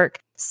your work.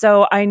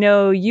 So I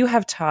know you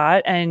have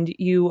taught and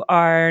you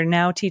are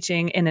now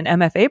teaching in an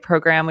MFA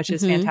program, which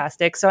is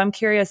fantastic. So I'm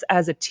curious,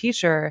 as a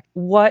teacher,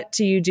 what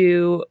do you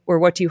do or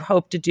what do you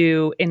hope to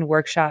do in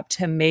workshop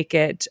to make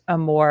it a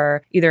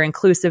more either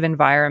inclusive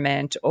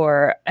environment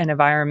or an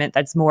environment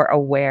that's more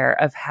aware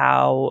of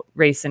how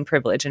race and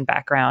privilege and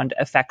background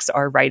affects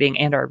our writing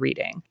and our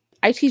reading?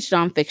 I teach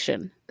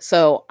nonfiction,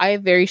 so I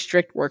have very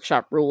strict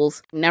workshop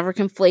rules. Never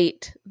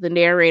conflate the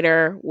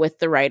narrator with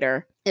the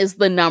writer is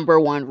the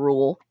number one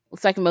rule. The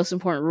second most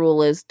important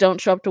rule is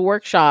don't show up to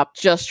workshop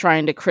just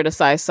trying to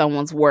criticize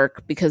someone's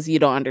work because you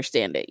don't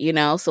understand it, you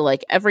know? So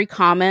like every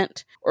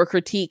comment or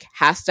critique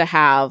has to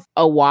have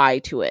a why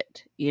to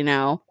it, you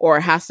know, or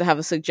it has to have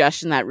a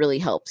suggestion that really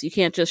helps. You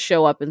can't just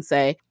show up and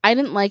say, I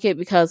didn't like it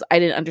because I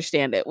didn't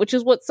understand it, which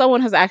is what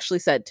someone has actually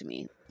said to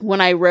me. When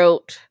I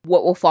wrote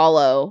What Will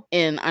Follow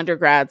in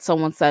undergrad,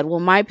 someone said, well,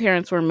 my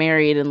parents were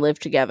married and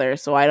lived together,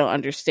 so I don't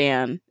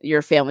understand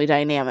your family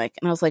dynamic.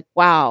 And I was like,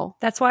 wow.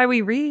 That's why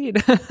we read.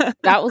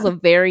 That was a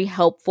very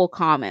helpful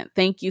comment.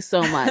 Thank you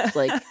so much.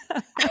 Like,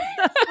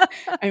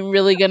 I'm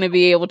really going to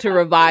be able to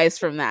revise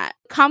from that.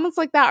 Comments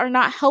like that are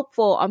not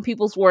helpful on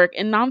people's work,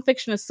 and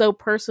nonfiction is so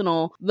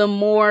personal. The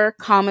more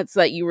comments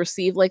that you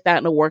receive like that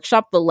in a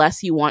workshop, the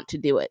less you want to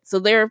do it. So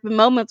there have been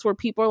moments where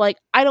people are like,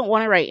 I don't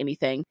want to write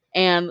anything.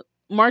 And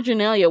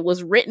Marginalia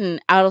was written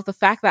out of the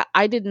fact that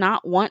I did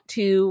not want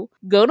to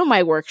go to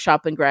my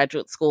workshop in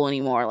graduate school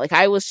anymore. Like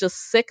I was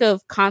just sick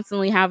of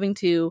constantly having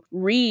to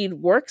read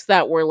works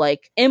that were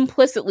like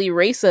implicitly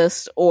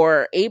racist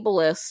or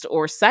ableist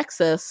or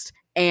sexist.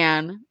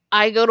 And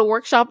I go to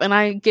workshop and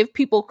I give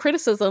people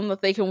criticism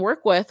that they can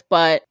work with,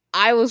 but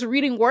I was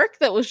reading work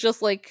that was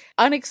just like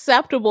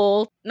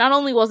unacceptable. Not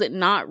only was it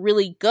not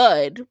really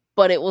good,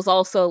 but it was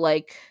also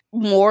like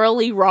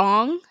morally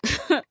wrong.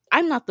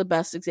 I'm not the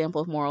best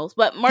example of morals,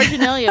 but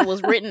Marginalia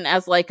was written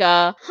as like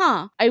I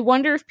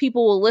wonder if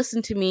people will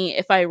listen to me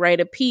if I write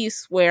a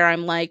piece where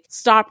I'm like,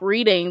 stop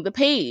reading the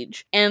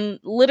page. And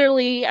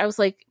literally I was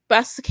like,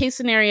 best case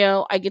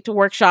scenario, I get to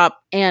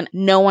workshop and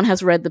no one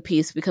has read the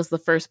piece because the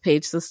first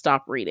page says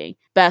stop reading.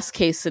 Best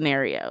case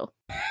scenario.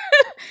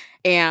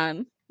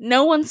 And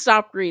no one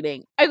stopped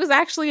reading. I was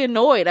actually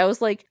annoyed. I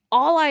was like,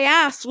 all I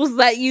asked was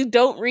that you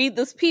don't read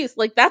this piece.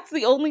 Like, that's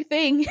the only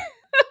thing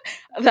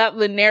that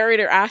the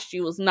narrator asked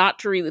you was not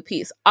to read the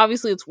piece.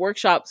 Obviously, it's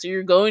workshop, so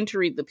you're going to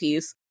read the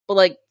piece. But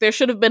like, there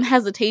should have been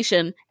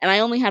hesitation. And I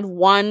only had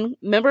one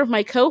member of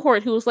my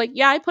cohort who was like,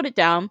 yeah, I put it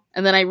down.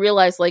 And then I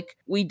realized like,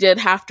 we did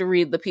have to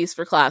read the piece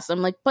for class.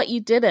 I'm like, but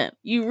you didn't.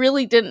 You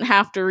really didn't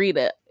have to read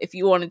it if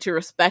you wanted to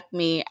respect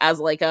me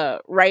as like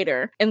a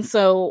writer. And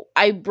so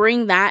I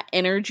bring that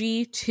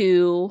energy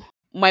to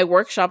my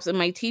workshops and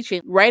my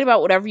teaching. Write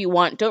about whatever you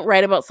want. Don't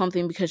write about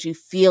something because you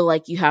feel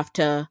like you have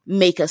to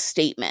make a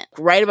statement.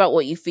 Write about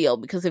what you feel,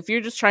 because if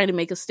you're just trying to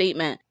make a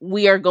statement,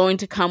 we are going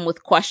to come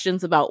with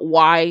questions about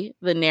why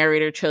the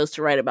narrator chose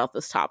to write about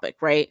this topic,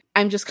 right?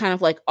 I'm just kind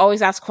of like,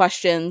 always ask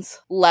questions,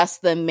 less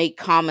than make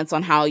comments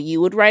on how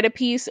you would write a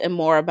piece, and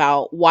more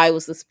about why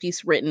was this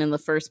piece written in the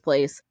first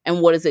place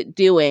and what is it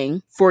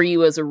doing for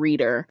you as a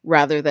reader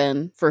rather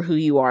than for who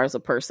you are as a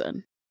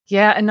person.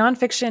 Yeah, and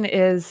nonfiction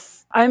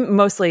is, I'm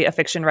mostly a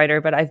fiction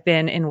writer, but I've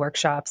been in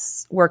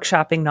workshops,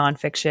 workshopping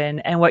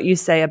nonfiction. And what you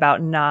say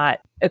about not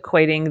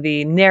equating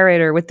the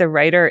narrator with the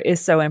writer is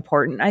so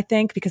important, I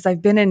think, because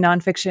I've been in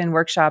nonfiction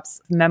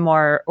workshops,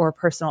 memoir or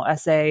personal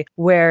essay,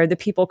 where the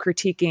people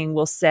critiquing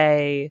will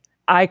say,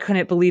 I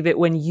couldn't believe it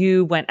when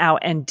you went out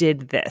and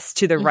did this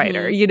to the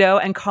writer, you know,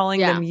 and calling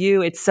them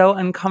you, it's so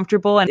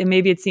uncomfortable. And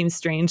maybe it seems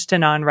strange to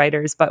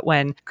non-writers, but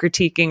when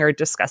critiquing or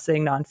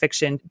discussing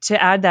nonfiction,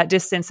 to add that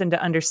distance and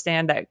to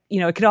understand that, you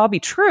know, it could all be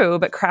true,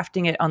 but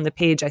crafting it on the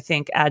page, I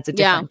think adds a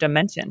different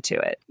dimension to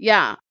it.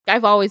 Yeah.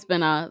 I've always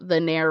been the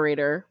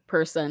narrator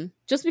person,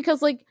 just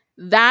because like,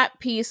 that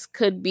piece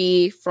could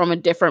be from a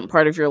different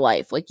part of your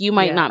life. Like, you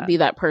might not be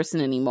that person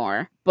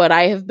anymore, but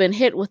I have been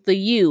hit with the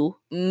you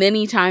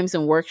many times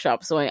in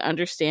workshops, so I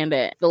understand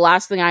it. The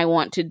last thing I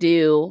want to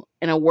do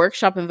in a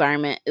workshop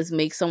environment is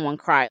make someone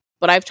cry.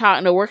 But I've taught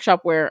in a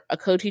workshop where a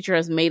co-teacher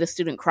has made a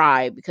student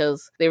cry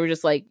because they were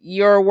just like,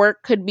 your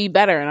work could be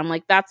better. And I'm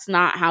like, that's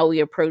not how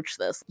we approach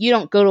this. You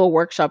don't go to a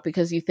workshop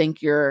because you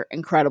think you're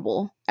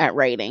incredible at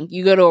writing.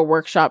 You go to a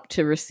workshop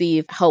to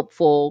receive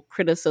helpful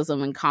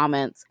criticism and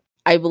comments.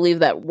 I believe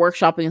that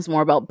workshopping is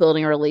more about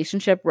building a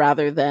relationship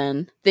rather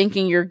than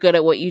thinking you're good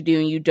at what you do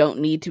and you don't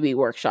need to be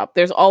workshopped.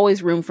 There's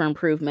always room for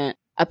improvement.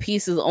 A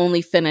piece is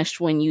only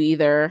finished when you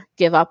either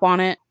give up on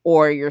it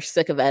or you're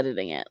sick of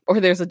editing it or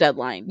there's a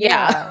deadline.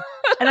 Yeah.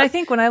 And I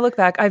think when I look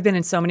back, I've been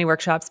in so many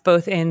workshops,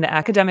 both in the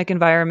academic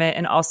environment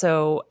and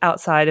also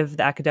outside of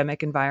the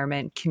academic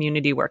environment,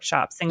 community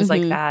workshops, things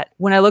like that.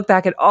 When I look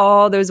back at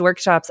all those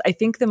workshops, I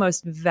think the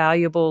most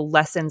valuable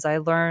lessons I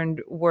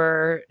learned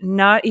were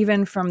not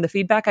even from the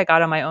feedback I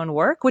got on my own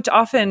work, which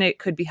often it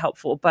could be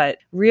helpful, but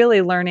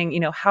really learning, you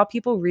know, how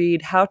people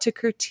read, how to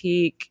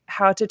critique,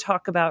 how to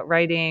talk about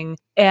writing.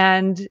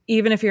 And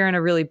even if you're in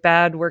a really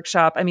bad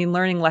workshop, I mean,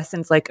 learning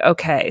lessons like,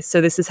 okay,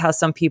 so this is how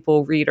some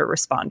people read or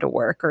respond to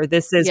work, or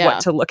this is what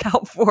to look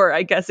out for,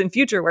 I guess, in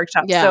future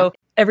workshops. Yeah. So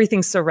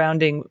everything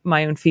surrounding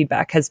my own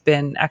feedback has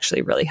been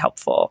actually really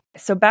helpful.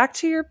 So back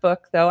to your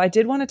book, though, I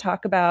did want to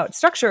talk about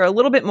structure a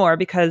little bit more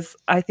because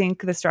I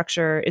think the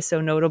structure is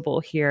so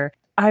notable here.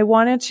 I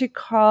wanted to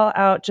call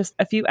out just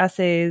a few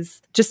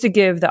essays just to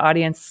give the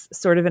audience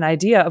sort of an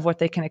idea of what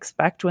they can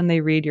expect when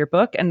they read your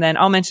book. And then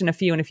I'll mention a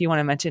few, and if you want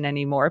to mention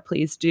any more,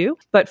 please do.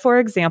 But for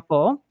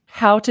example,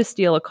 How to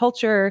Steal a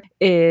Culture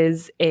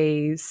is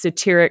a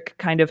satiric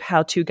kind of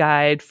how-to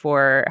guide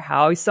for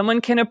how someone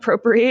can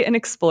appropriate and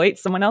exploit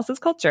someone else's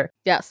culture.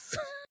 Yes.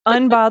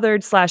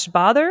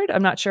 Unbothered/bothered,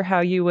 I'm not sure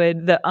how you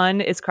would, the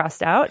un is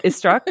crossed out, is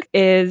struck,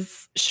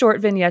 is short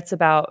vignettes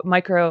about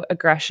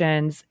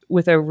microaggressions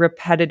with a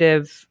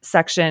repetitive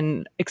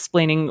section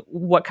explaining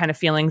what kind of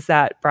feelings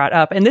that brought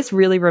up. And this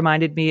really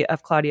reminded me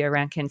of Claudia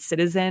Rankine's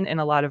Citizen in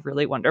a lot of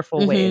really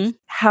wonderful ways.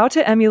 How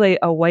to Emulate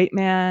a White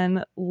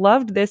Man.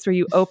 Loved this, where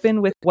you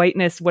open with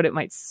whiteness, what it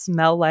might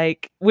smell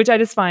like, which I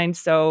just find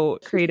so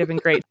creative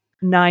and great.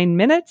 9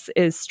 minutes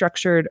is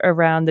structured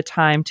around the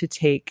time to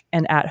take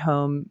an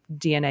at-home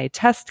DNA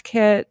test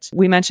kit.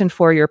 We mentioned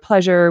For Your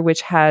Pleasure,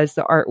 which has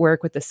the artwork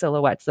with the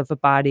silhouettes of a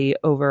body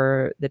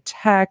over the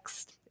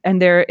text.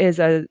 And there is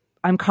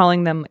I'm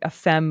calling them a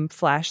femme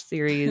flash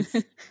series.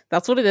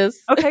 That's what it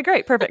is. Okay,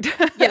 great. Perfect.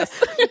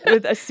 Yes.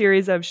 With a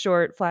series of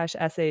short flash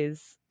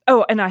essays.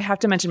 Oh, and I have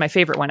to mention my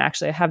favorite one,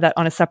 actually. I have that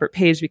on a separate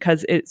page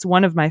because it's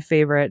one of my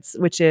favorites,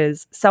 which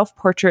is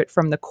Self-Portrait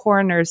from the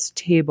Coroner's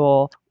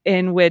Table,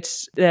 in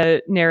which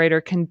the narrator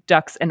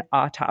conducts an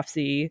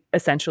autopsy,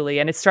 essentially,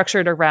 and it's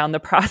structured around the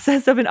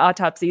process of an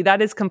autopsy.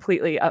 That is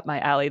completely up my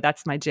alley.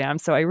 That's my jam.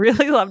 So I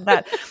really love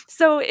that.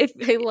 So if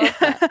I love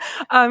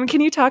that. Can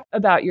you talk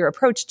about your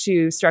approach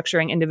to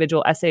structuring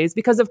individual essays?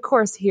 Because of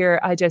course here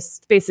I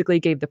just basically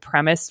gave the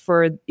premise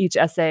for each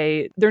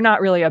essay. They're not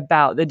really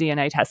about the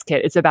DNA test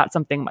kit. It's about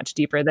something much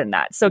deeper than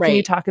that. So can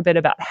you talk a bit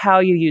about how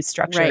you use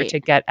structure to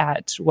get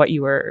at what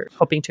you were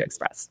hoping to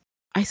express?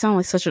 I sound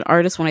like such an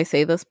artist when I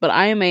say this, but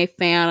I am a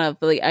fan of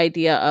the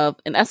idea of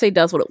an essay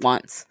does what it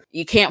wants.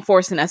 You can't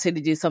force an essay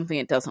to do something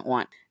it doesn't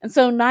want. And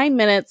so 9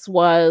 minutes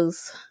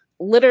was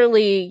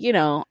literally, you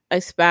know, I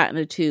spat in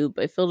a tube.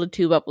 I filled a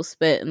tube up with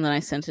spit and then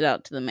I sent it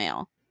out to the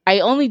mail. I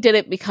only did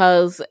it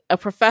because a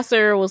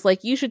professor was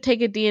like, you should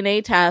take a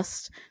DNA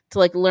test to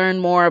like learn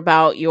more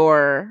about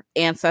your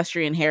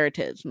ancestry and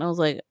heritage. And I was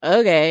like,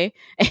 okay.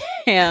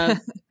 And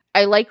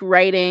I like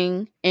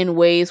writing in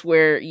ways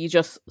where you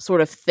just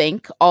sort of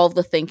think. All of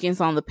the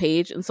thinking's on the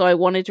page. And so I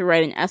wanted to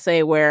write an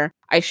essay where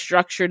I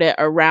structured it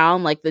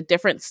around like the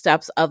different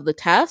steps of the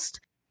test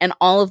and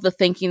all of the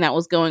thinking that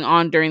was going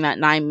on during that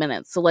 9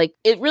 minutes. So like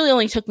it really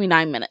only took me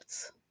 9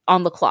 minutes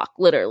on the clock,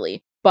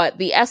 literally. But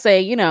the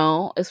essay, you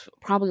know, is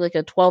probably like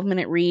a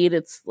 12-minute read.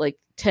 It's like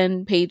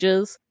 10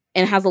 pages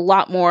and has a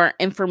lot more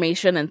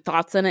information and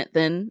thoughts in it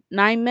than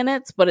 9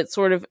 minutes. But it's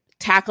sort of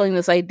tackling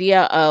this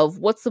idea of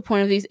what's the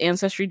point of these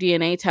ancestry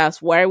DNA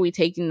tests? Why are we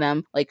taking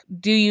them? Like,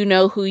 do you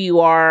know who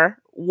you are?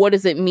 What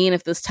does it mean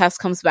if this test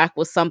comes back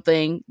with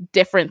something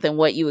different than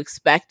what you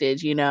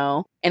expected, you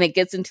know? And it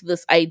gets into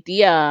this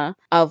idea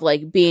of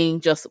like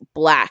being just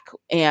Black,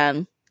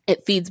 and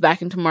it feeds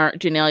back into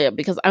marginalia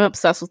because I'm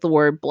obsessed with the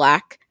word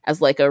Black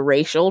as like a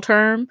racial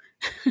term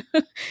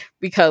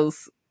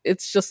because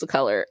it's just a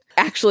color.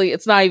 Actually,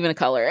 it's not even a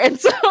color. And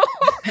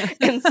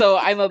so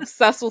I'm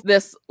obsessed with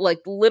this, like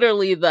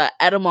literally the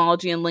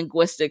etymology and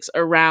linguistics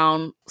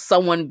around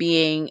someone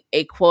being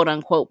a quote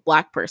unquote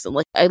Black person.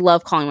 Like I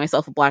love calling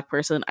myself a Black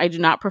person. I do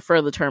not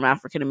prefer the term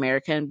African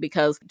American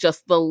because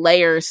just the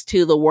layers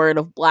to the word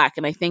of Black.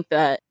 And I think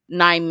that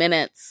 9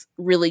 minutes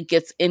really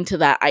gets into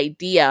that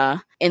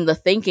idea in the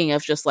thinking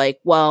of just like,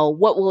 well,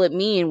 what will it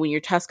mean when your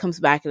test comes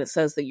back and it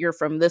says that you're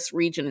from this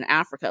region in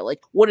Africa?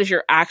 Like, what is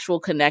your actual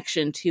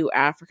connection to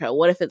Africa?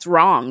 What if it's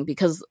wrong?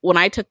 Because when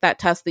I took that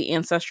test, the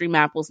ancestry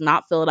map was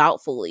not filled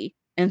out fully.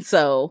 And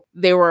so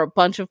there were a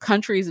bunch of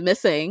countries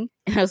missing.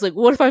 And I was like,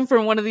 what if I'm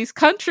from one of these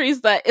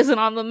countries that isn't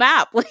on the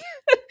map?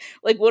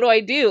 Like, what do I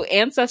do?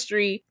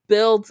 Ancestry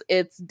builds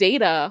its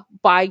data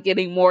by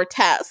getting more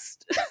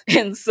tests.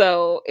 And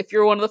so if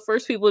you're one of the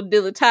first people to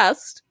do the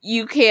test,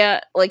 you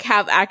can't like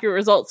have accurate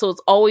results. So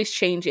it's always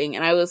changing.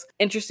 And I was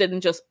interested in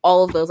just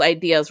all of those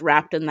ideas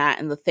wrapped in that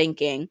and the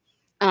thinking.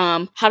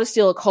 How to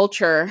Steal a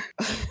Culture.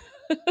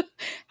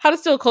 How to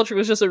Steal a Culture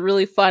was just a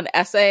really fun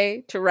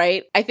essay to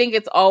write. I think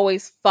it's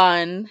always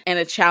fun and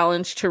a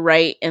challenge to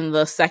write in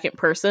the second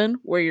person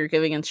where you're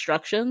giving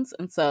instructions.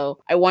 And so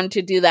I wanted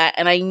to do that.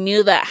 And I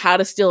knew that How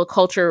to Steal a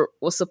Culture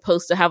was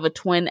supposed to have a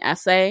twin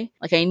essay.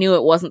 Like I knew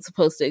it wasn't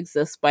supposed to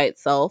exist by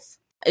itself.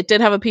 It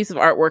did have a piece of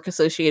artwork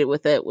associated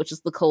with it, which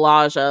is the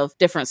collage of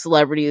different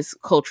celebrities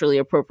culturally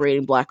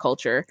appropriating Black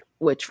culture,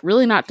 which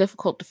really not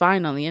difficult to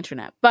find on the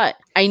internet. But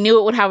I knew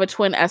it would have a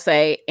twin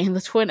essay, and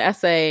the twin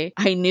essay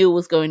I knew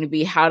was going to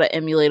be how to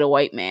emulate a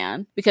white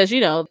man, because,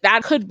 you know,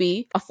 that could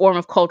be a form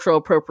of cultural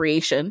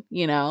appropriation,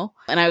 you know?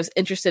 And I was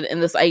interested in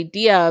this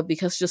idea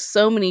because just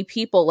so many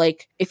people,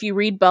 like if you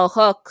read Bell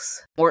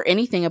Hooks or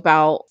anything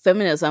about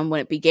feminism when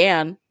it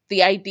began,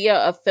 the idea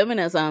of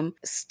feminism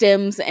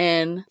stems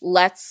in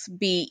let's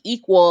be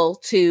equal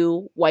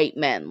to white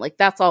men. Like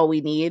that's all we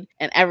need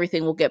and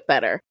everything will get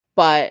better.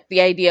 But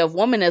the idea of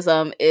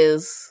womanism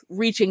is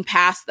reaching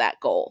past that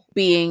goal,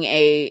 being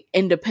a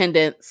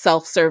independent,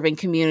 self-serving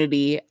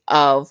community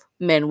of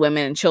men,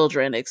 women, and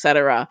children,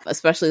 etc.,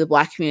 especially the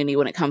Black community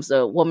when it comes to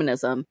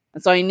womanism.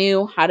 And so I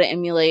knew How to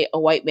Emulate a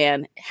White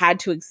Man had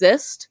to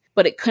exist,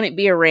 but it couldn't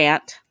be a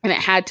rant, and it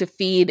had to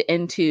feed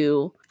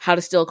into How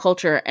to Steal a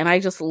Culture. And I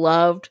just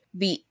loved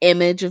the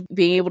image of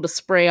being able to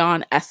spray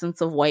on essence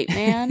of white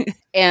man.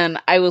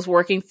 And I was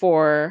working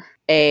for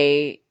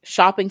a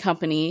shopping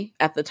company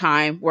at the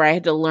time where I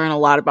had to learn a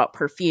lot about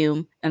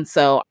perfume. And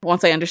so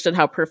once I understood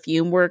how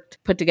perfume worked,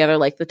 put together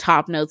like the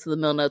top notes and the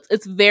middle notes,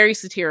 it's very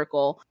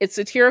satirical. It's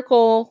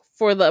satirical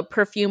for the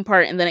perfume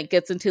part. And then it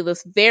gets into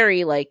this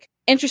very like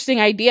interesting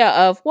idea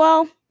of,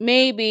 well,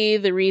 maybe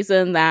the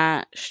reason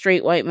that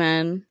straight white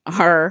men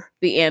are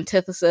the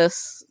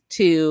antithesis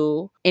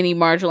to any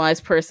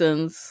marginalized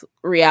person's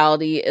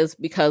reality is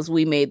because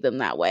we made them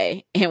that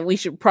way. And we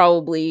should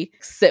probably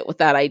sit with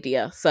that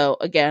idea. So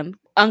again,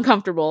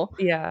 uncomfortable.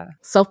 Yeah.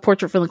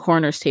 Self-portrait from the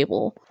coroner's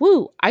table.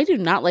 Woo, I do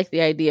not like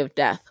the idea of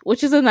death,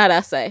 which is in that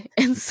essay.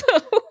 And so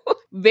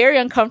very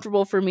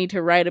uncomfortable for me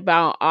to write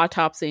about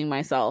autopsying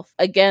myself.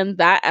 Again,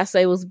 that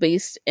essay was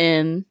based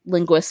in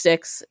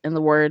linguistics and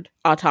the word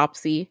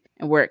autopsy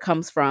and where it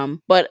comes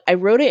from. But I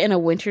wrote it in a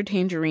Winter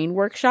Tangerine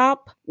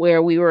workshop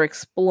where we were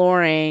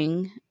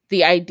exploring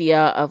the idea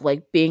of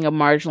like being a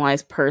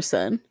marginalized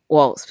person,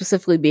 well,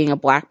 specifically being a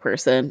Black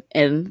person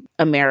in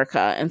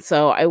America. And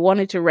so I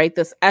wanted to write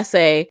this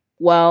essay.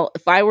 Well,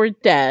 if I were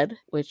dead,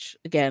 which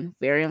again,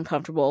 very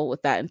uncomfortable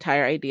with that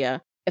entire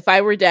idea. If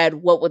I were dead,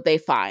 what would they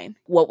find?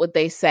 What would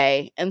they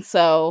say? And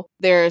so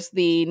there's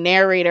the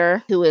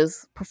narrator who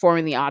is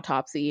performing the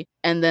autopsy.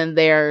 And then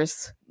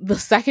there's the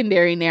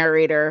secondary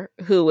narrator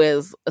who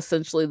is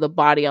essentially the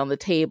body on the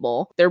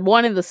table. They're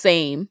one and the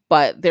same,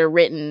 but they're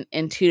written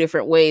in two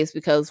different ways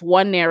because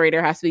one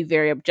narrator has to be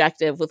very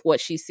objective with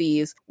what she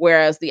sees,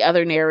 whereas the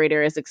other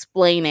narrator is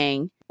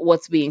explaining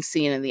what's being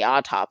seen in the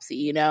autopsy,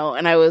 you know?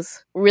 And I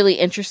was really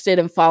interested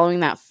in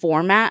following that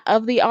format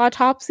of the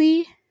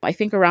autopsy I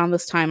think around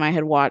this time I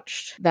had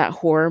watched that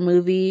horror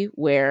movie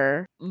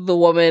where the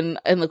woman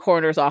in the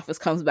coroner's office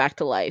comes back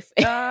to life.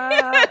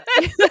 And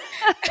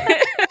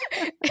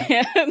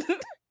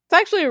it's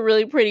actually a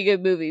really pretty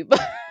good movie,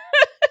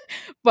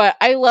 but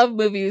I love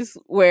movies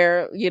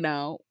where,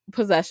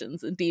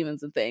 possessions and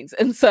demons and things.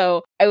 And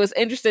so I was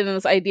interested in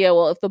this idea,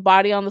 well, if the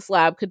body on the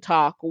slab could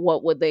talk,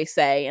 what would they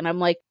say? And I'm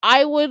like,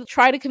 I would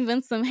try to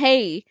convince them,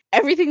 hey,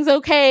 everything's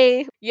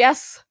okay.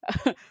 Yes,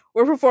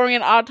 we're performing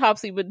an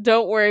autopsy, but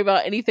don't worry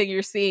about anything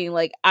you're seeing.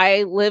 Like,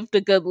 I lived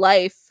a good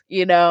life,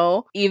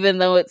 even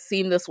though it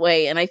seemed this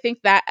way. And I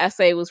think that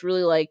essay was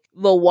really like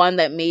the one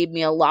that made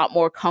me a lot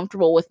more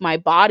comfortable with my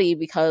body,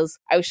 because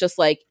I was just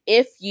like,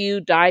 if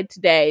you died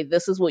today,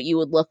 this is what you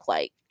would look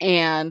like.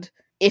 And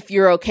if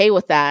you're okay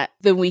with that,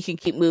 then we can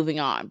keep moving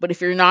on. But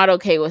if you're not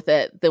okay with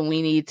it, then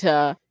we need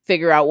to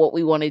figure out what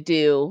we want to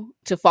do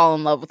to fall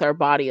in love with our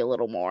body a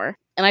little more.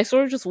 And I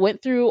sort of just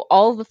went through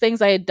all of the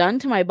things I had done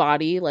to my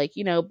body, like,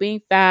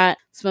 being fat,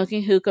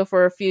 smoking hookah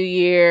for a few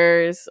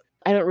years.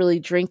 I don't really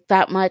drink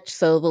that much,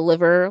 so the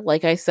liver,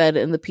 like I said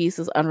in the piece,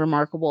 is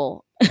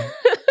unremarkable.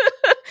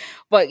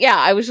 But yeah,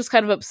 I was just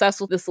kind of obsessed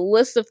with this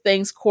list of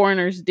things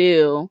coroners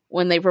do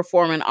when they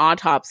perform an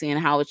autopsy, and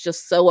how it's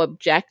just so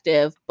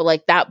objective. But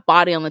like, that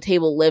body on the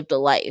table lived a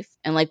life.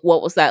 And like,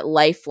 what was that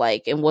life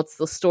like? And what's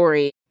the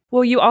story?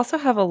 Well, you also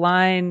have a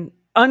line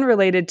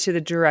unrelated to the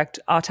direct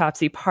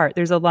autopsy part.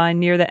 There's a line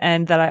near the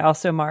end that I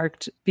also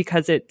marked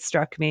because it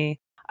struck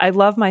me. I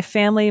love my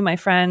family, my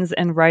friends,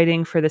 and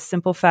writing for the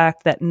simple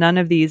fact that none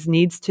of these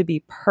needs to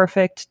be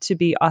perfect to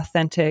be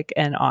authentic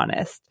and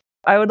honest.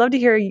 I would love to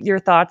hear your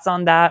thoughts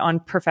on that, on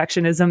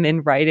perfectionism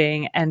in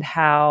writing, and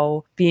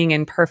how being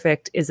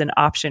imperfect is an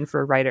option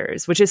for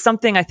writers, which is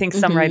something I think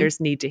some writers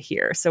need to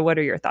hear. So what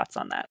are your thoughts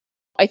on that?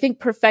 I think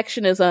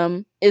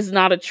perfectionism is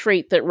not a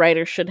trait that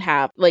writers should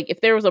have. Like, if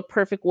there was a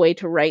perfect way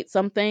to write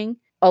something,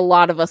 a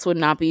lot of us would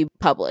not be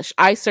published.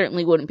 I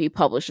certainly wouldn't be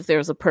published if there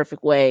was a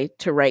perfect way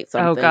to write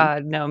something. Oh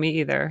God, no, me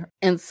either.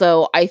 And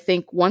so I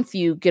think once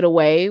you get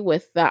away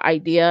with that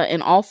idea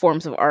in all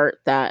forms of art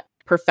that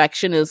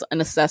perfection is a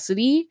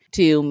necessity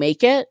to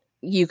make it,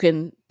 you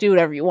can do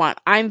whatever you want.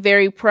 I'm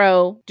very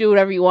pro do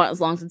whatever you want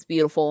as long as it's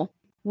beautiful.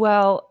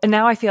 Well, and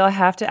now I feel I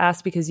have to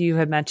ask, because you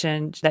had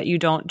mentioned that you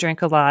don't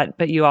drink a lot,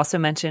 but you also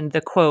mentioned the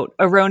quote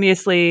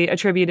erroneously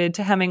attributed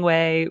to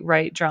Hemingway,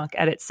 write drunk,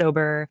 edit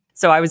sober.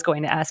 So I was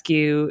going to ask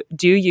you,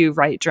 do you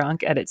write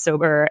drunk, edit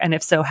sober? And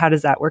if so, how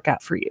does that work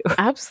out for you?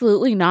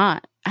 Absolutely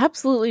not.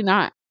 Absolutely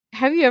not.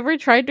 Have you ever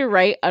tried to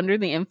write under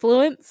the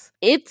influence?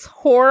 It's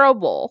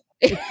horrible.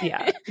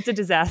 It's a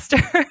disaster.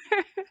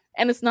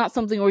 And it's not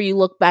something where you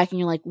look back and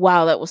you're like,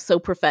 wow, that was so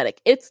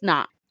prophetic. It's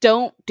not.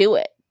 Don't do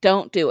it.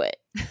 Don't do it.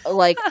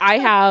 Like, I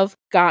have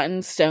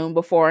gotten stoned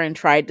before and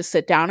tried to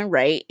sit down and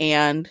write,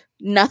 and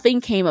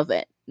nothing came of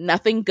it.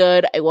 Nothing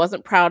good. I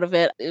wasn't proud of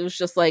it. It was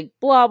just like,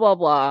 blah, blah,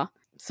 blah.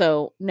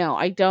 So no,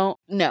 I don't.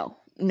 No.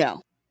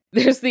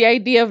 There's the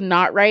idea of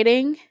not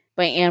writing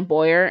by Anne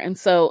Boyer. And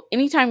so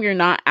anytime you're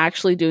not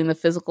actually doing the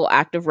physical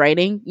act of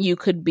writing, you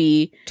could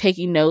be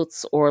taking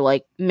notes or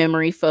like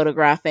memory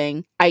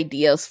photographing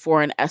ideas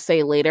for an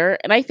essay later.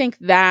 And I think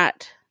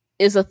that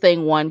is a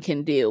thing one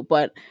can do.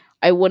 But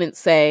I wouldn't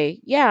say,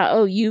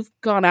 you've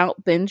gone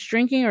out binge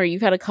drinking or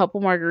you've had a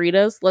couple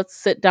margaritas. Let's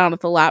sit down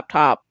at the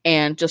laptop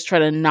and just try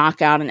to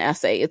knock out an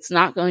essay. It's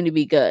not going to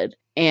be good.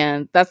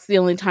 And that's the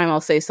only time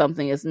I'll say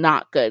something is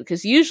not good.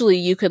 Because usually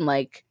you can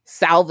like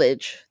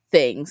salvage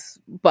things,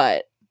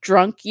 but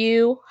drunk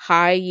you,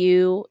 high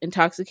you,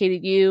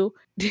 intoxicated you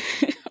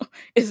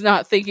is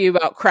not thinking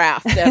about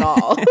craft at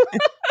all.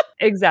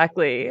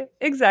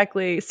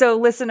 Exactly. So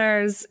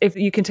listeners, if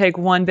you can take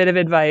one bit of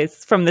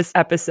advice from this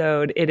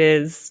episode, it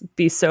is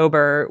be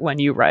sober when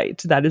you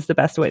write. That is the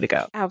best way to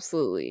go.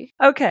 Absolutely.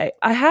 Okay.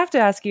 I have to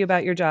ask you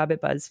about your job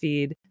at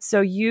BuzzFeed.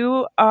 So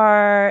you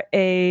are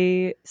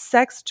a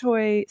sex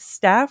toy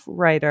staff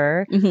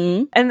writer.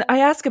 Mm-hmm. And I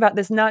ask about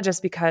this not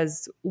just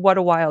because what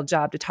a wild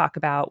job to talk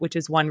about, which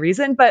is one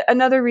reason, but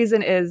another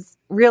reason is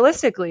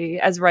realistically,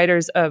 as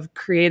writers of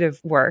creative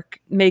work,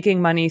 making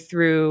money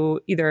through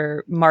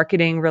either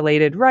marketing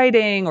related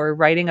writing or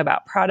writing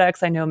about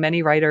products. I know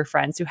many writer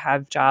friends who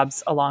have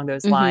jobs along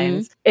those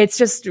lines. It's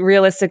just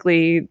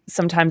realistically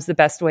sometimes the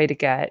best way to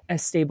get a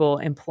stable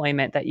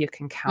employment that you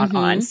can count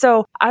on.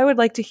 So I would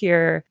like to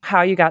hear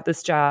how you got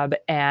this job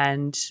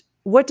and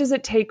what does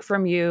it take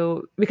from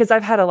you? Because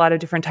I've had a lot of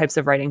different types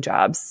of writing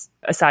jobs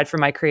aside from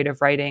my creative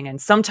writing.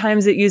 And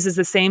sometimes it uses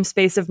the same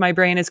space of my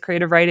brain as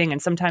creative writing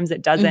and sometimes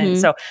it doesn't.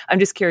 So I'm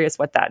just curious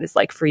what that is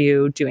like for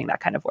you doing that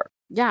kind of work.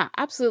 Yeah,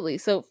 absolutely.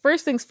 So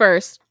first things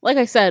first, like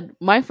I said,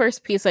 my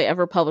first piece I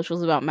ever published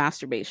was about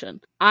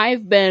masturbation.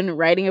 I've been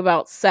writing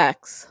about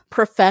sex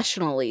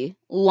professionally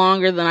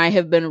longer than I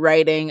have been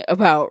writing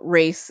about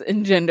race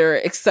and gender,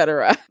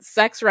 etc.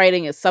 Sex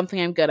writing is something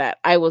I'm good at.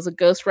 I was a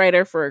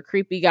ghostwriter for a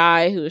creepy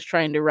guy who was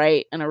trying to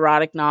write an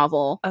erotic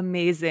novel.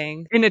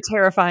 Amazing. In a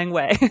terrifying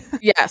way.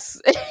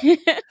 Yes.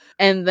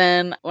 And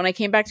then when I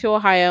came back to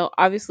Ohio,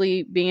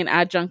 obviously being an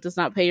adjunct does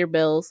not pay your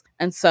bills.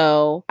 And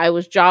so I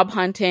was job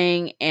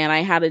hunting and I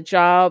I had a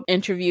job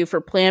interview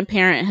for Planned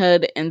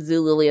Parenthood and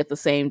Zulily at the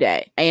same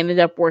day. I ended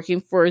up working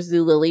for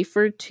Zulily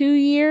for 2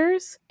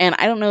 years. And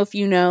I don't know if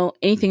you know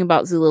anything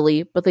about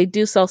Zulily, but they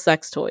do sell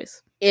sex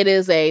toys. It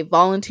is a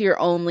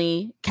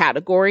volunteer-only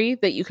category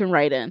that you can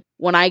write in.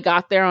 When I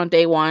got there on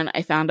day one,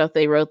 I found out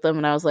they wrote them,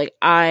 and I was like,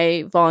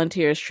 I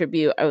volunteer as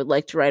tribute. I would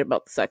like to write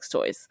about the sex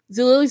toys.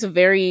 Zulily's a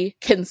very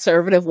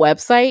conservative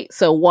website.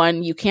 So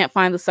 1, you can't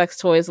find the sex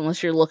toys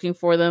unless you're looking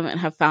for them and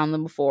have found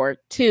them before.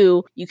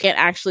 2, you can't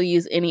actually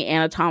use any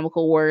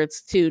anatomical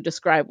words to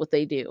describe what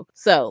they do.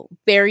 So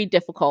very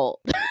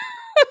difficult.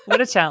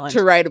 What a challenge.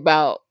 To write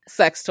about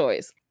sex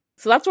toys.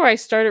 So that's where I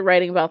started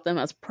writing about them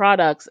as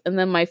products. And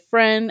then my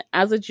friend,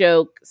 as a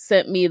joke,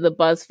 sent me the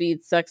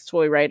BuzzFeed sex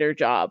toy writer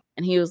job.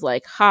 And he was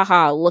like,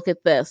 haha, look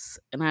at this.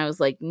 And I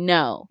was like,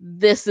 no,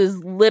 this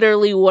is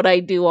literally what I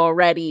do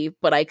already,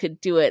 but I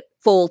could do it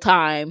full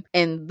time.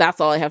 And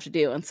that's all I have to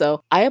do. And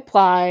so I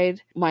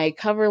applied. My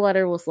cover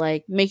letter was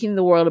like, making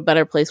the world a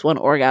better place, one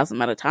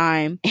orgasm at a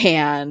time.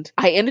 And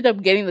I ended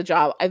up getting the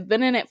job. I've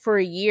been in it for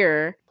a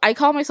year. I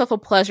call myself a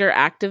pleasure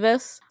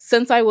activist.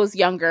 Since I was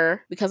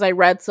younger, because I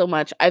read so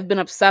much, I've been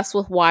obsessed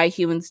with why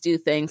humans do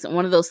things. And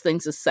one of those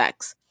things is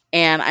sex.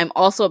 And I'm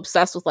also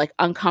obsessed with like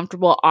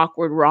uncomfortable,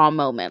 awkward, raw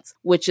moments,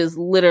 which is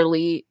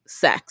literally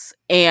sex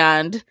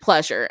and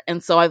pleasure.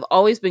 And so I've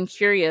always been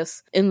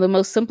curious, in the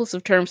most simplest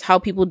of terms, how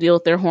people deal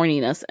with their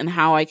horniness and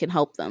how I can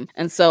help them.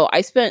 And so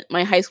I spent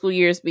my high school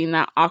years being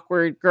that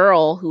awkward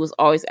girl who was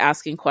always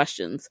asking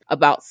questions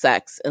about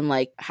sex and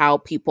like how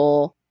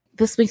people...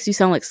 This makes you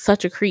sound like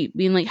such a creep,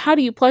 being like, how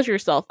do you pleasure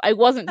yourself? I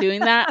wasn't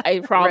doing that, I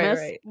promise.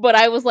 Right. But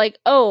I was like,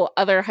 oh,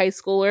 other high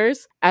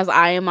schoolers, as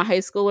I am a high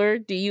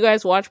schooler, do you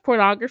guys watch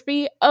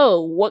pornography?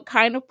 Oh, what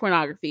kind of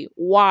pornography?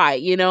 Why?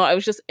 You know, I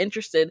was just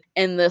interested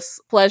in this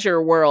pleasure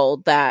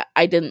world that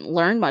I didn't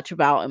learn much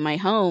about in my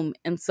home.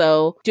 And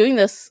so doing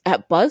this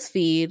at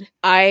BuzzFeed,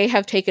 I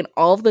have taken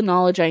all of the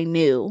knowledge I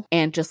knew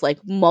and just like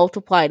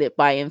multiplied it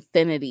by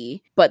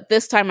infinity. But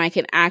this time I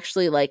can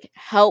actually like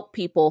help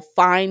people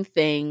find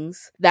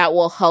things that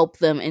will help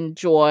them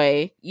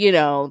enjoy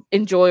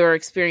or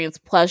experience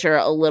pleasure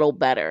a little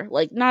better.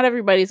 Like, not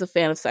everybody's a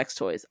fan of sex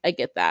toys. I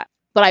get that.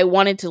 But I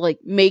wanted to like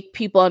make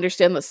people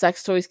understand that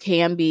sex toys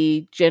can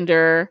be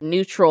gender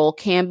neutral,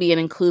 can be an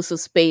inclusive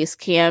space,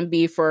 can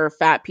be for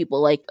fat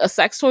people. Like, a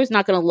sex toy is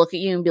not going to look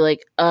at you and be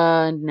like,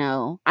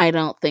 no, I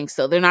don't think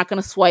so. They're not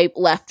going to swipe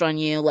left on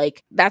you.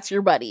 Like, that's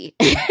your buddy.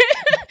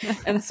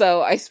 And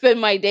so I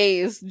spend my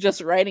days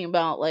just writing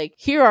about like,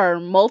 here are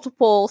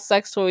multiple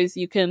sex toys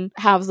you can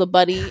have as a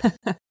buddy.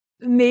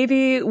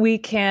 Maybe we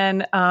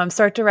can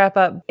start to wrap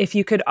up. If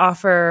you could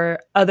offer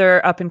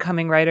other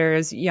up-and-coming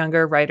writers,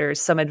 younger writers,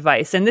 some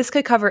advice. And this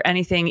could cover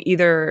anything,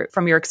 either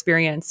from your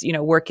experience,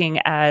 working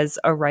as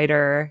a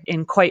writer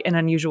in quite an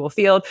unusual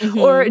field,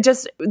 or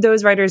just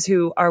those writers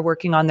who are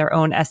working on their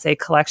own essay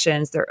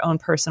collections, their own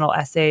personal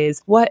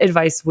essays. What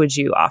advice would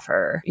you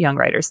offer young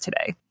writers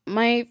today?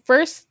 My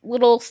first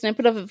little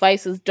snippet of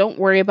advice is don't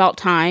worry about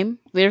time.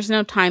 There's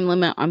no time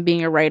limit on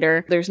being a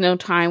writer. There's no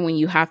time when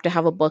you have to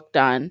have a book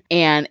done.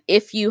 And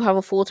if you have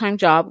a full-time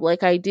job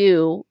like I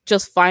do,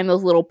 just find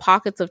those little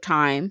pockets of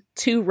time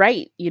to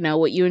write,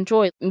 what you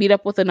enjoy. Meet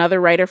up with another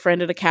writer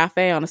friend at a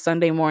cafe on a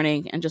Sunday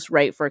morning and just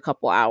write for a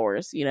couple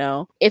hours,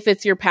 If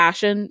it's your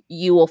passion,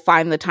 you will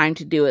find the time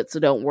to do it, so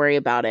don't worry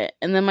about it.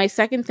 And then my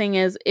second thing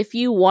is, if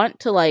you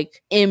want to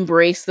like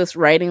embrace this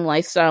writing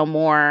lifestyle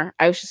more,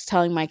 I was just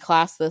telling my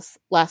class this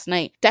last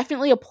night,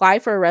 definitely apply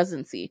for a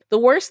residency. The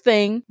worst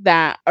thing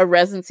that a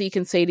residency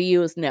can say to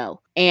you is no.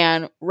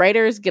 And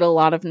writers get a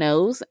lot of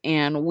no's,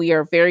 and we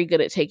are very good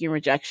at taking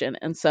rejection.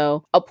 And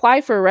so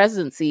apply for a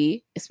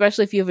residency,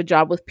 especially if you have a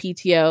job with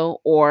PTO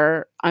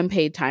or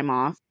unpaid time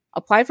off.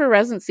 Apply for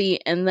residency,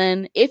 and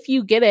then if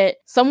you get it,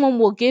 someone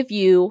will give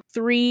you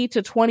 3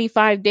 to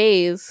 25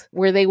 days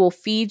where they will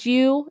feed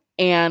you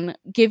and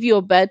give you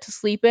a bed to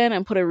sleep in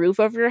and put a roof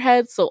over your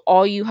head. So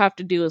all you have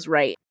to do is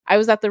write. I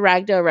was at the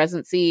Ragdale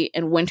residency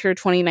in winter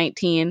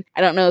 2019.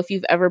 I don't know if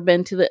you've ever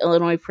been to the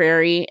Illinois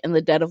Prairie in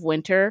the dead of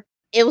winter.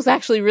 It was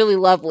actually really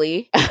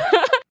lovely.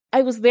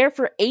 I was there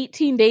for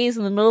 18 days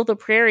in the middle of the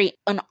prairie,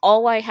 and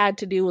all I had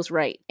to do was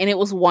write. And it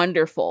was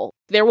wonderful.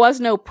 There was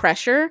no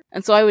pressure.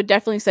 And so I would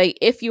definitely say,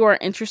 if you are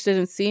interested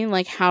in seeing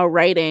like how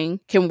writing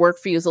can work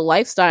for you as a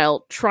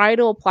lifestyle, try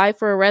to apply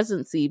for a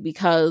residency,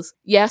 because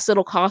yes,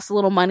 it'll cost a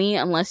little money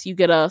unless you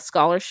get a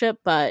scholarship,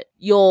 but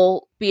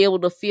you'll be able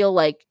to feel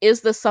like,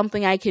 is this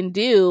something I can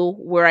do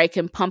where I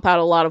can pump out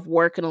a lot of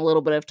work in a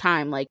little bit of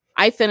time? Like,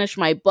 I finished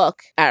my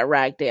book at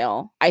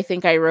Ragdale. I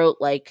think I wrote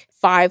like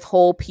 5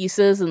 whole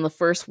pieces in the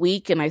first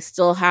week, and I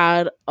still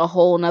had a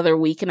whole another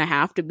week and a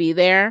half to be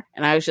there.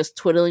 And I was just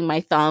twiddling my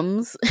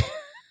thumbs.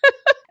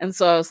 And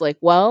so I was like,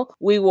 well,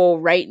 we will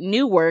write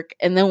new work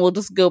and then we'll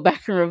just go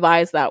back and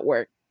revise that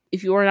work.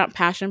 if you are not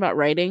passionate about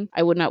writing,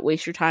 I would not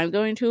waste your time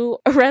going to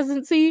a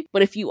residency.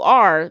 But if you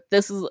are,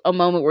 this is a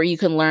moment where you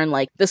can learn,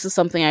 like, this is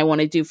something I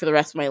want to do for the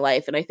rest of my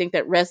life. And I think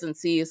that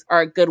residencies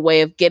are a good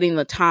way of getting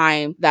the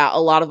time that a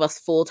lot of us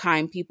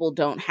full-time people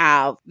don't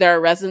have. There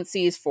are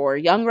residencies for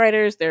young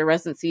writers. There are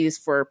residencies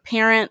for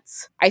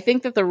parents. I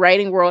think that the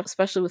writing world,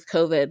 especially with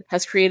COVID,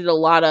 has created a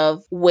lot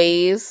of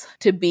ways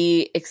to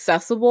be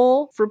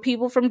accessible for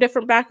people from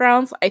different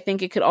backgrounds. I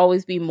think it could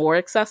always be more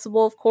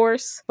accessible, of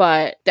course,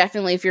 but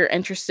definitely if you're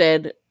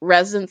interested,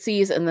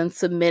 residencies and then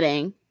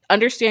submitting,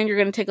 understand you're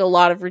going to take a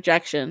lot of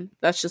rejection.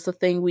 That's just a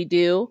thing we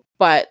do.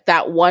 But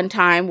that one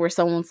time where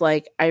someone's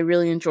like, I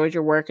really enjoyed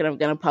your work and I'm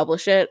going to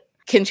publish it,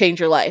 can change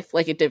your life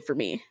like it did for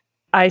me.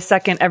 I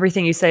second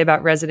everything you say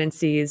about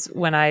residencies.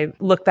 When I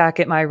look back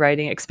at my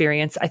writing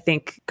experience, I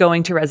think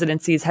going to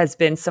residencies has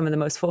been some of the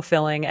most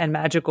fulfilling and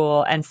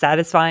magical and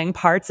satisfying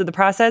parts of the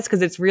process,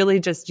 because it's really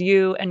just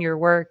you and your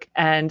work.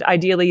 And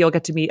ideally, you'll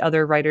get to meet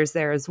other writers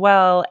there as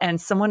well. And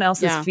someone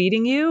else is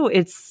feeding you.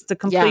 It's the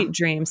complete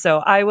dream. So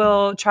I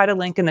will try to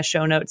link in the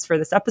show notes for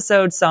this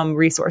episode some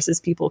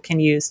resources people can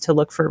use to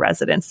look for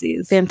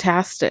residencies.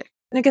 Fantastic.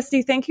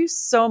 Negesti, thank you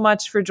so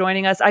much for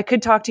joining us. I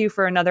could talk to you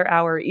for another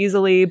hour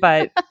easily,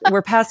 but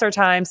we're past our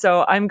time,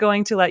 so I'm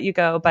going to let you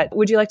go. But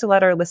would you like to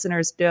let our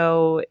listeners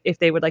know if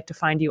they would like to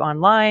find you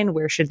online?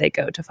 Where should they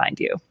go to find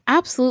you?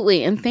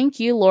 Absolutely. And thank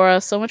you,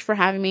 Laura, so much for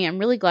having me. I'm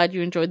really glad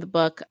you enjoyed the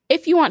book.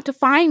 If you want to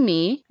find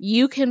me,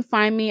 you can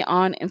find me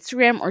on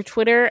Instagram or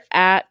Twitter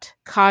at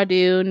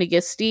Kaudo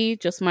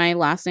Negesti, just my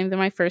last name than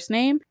my first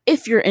name.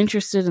 If you're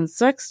interested in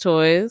sex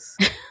toys...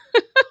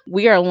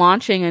 We are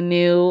launching a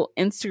new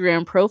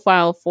Instagram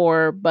profile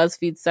for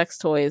BuzzFeed sex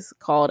toys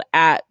called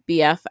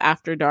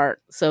 @BFAfterDark.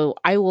 So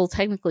I will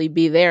technically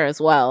be there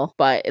as well,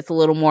 but it's a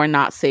little more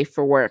not safe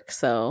for work.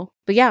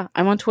 But yeah,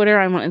 I'm on Twitter.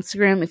 I'm on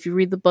Instagram. If you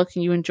read the book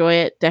and you enjoy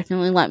it,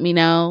 definitely let me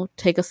know.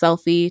 Take a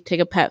selfie,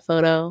 take a pet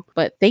photo.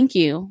 But thank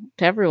you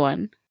to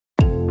everyone.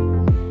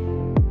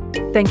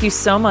 Thank you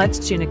so much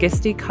to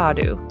Negesti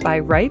Kaudo by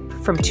Ripe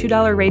from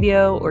 $2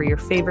 Radio or your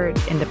favorite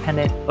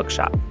independent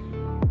bookshop.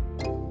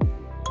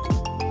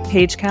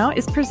 Page Count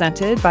is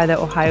presented by the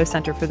Ohio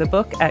Center for the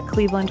Book at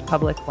Cleveland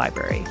Public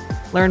Library.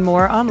 Learn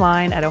more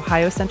online at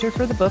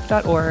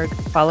ohiocenterforthebook.org,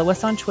 follow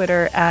us on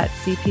Twitter at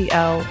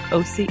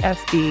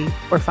CPLOCFB,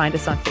 or find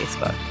us on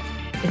Facebook.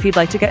 If you'd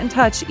like to get in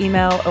touch,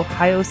 email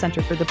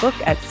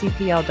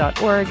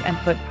ohiocenterforthebook@cpl.org and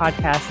put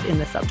podcast in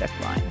the subject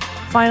line.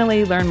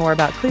 Finally, learn more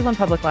about Cleveland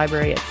Public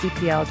Library at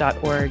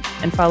cpl.org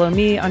and follow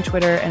me on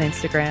Twitter and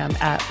Instagram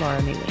at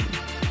Laura Maylene.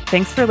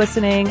 Thanks for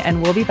listening,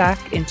 and we'll be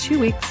back in 2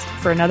 weeks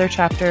for another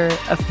chapter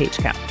of Page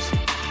Count.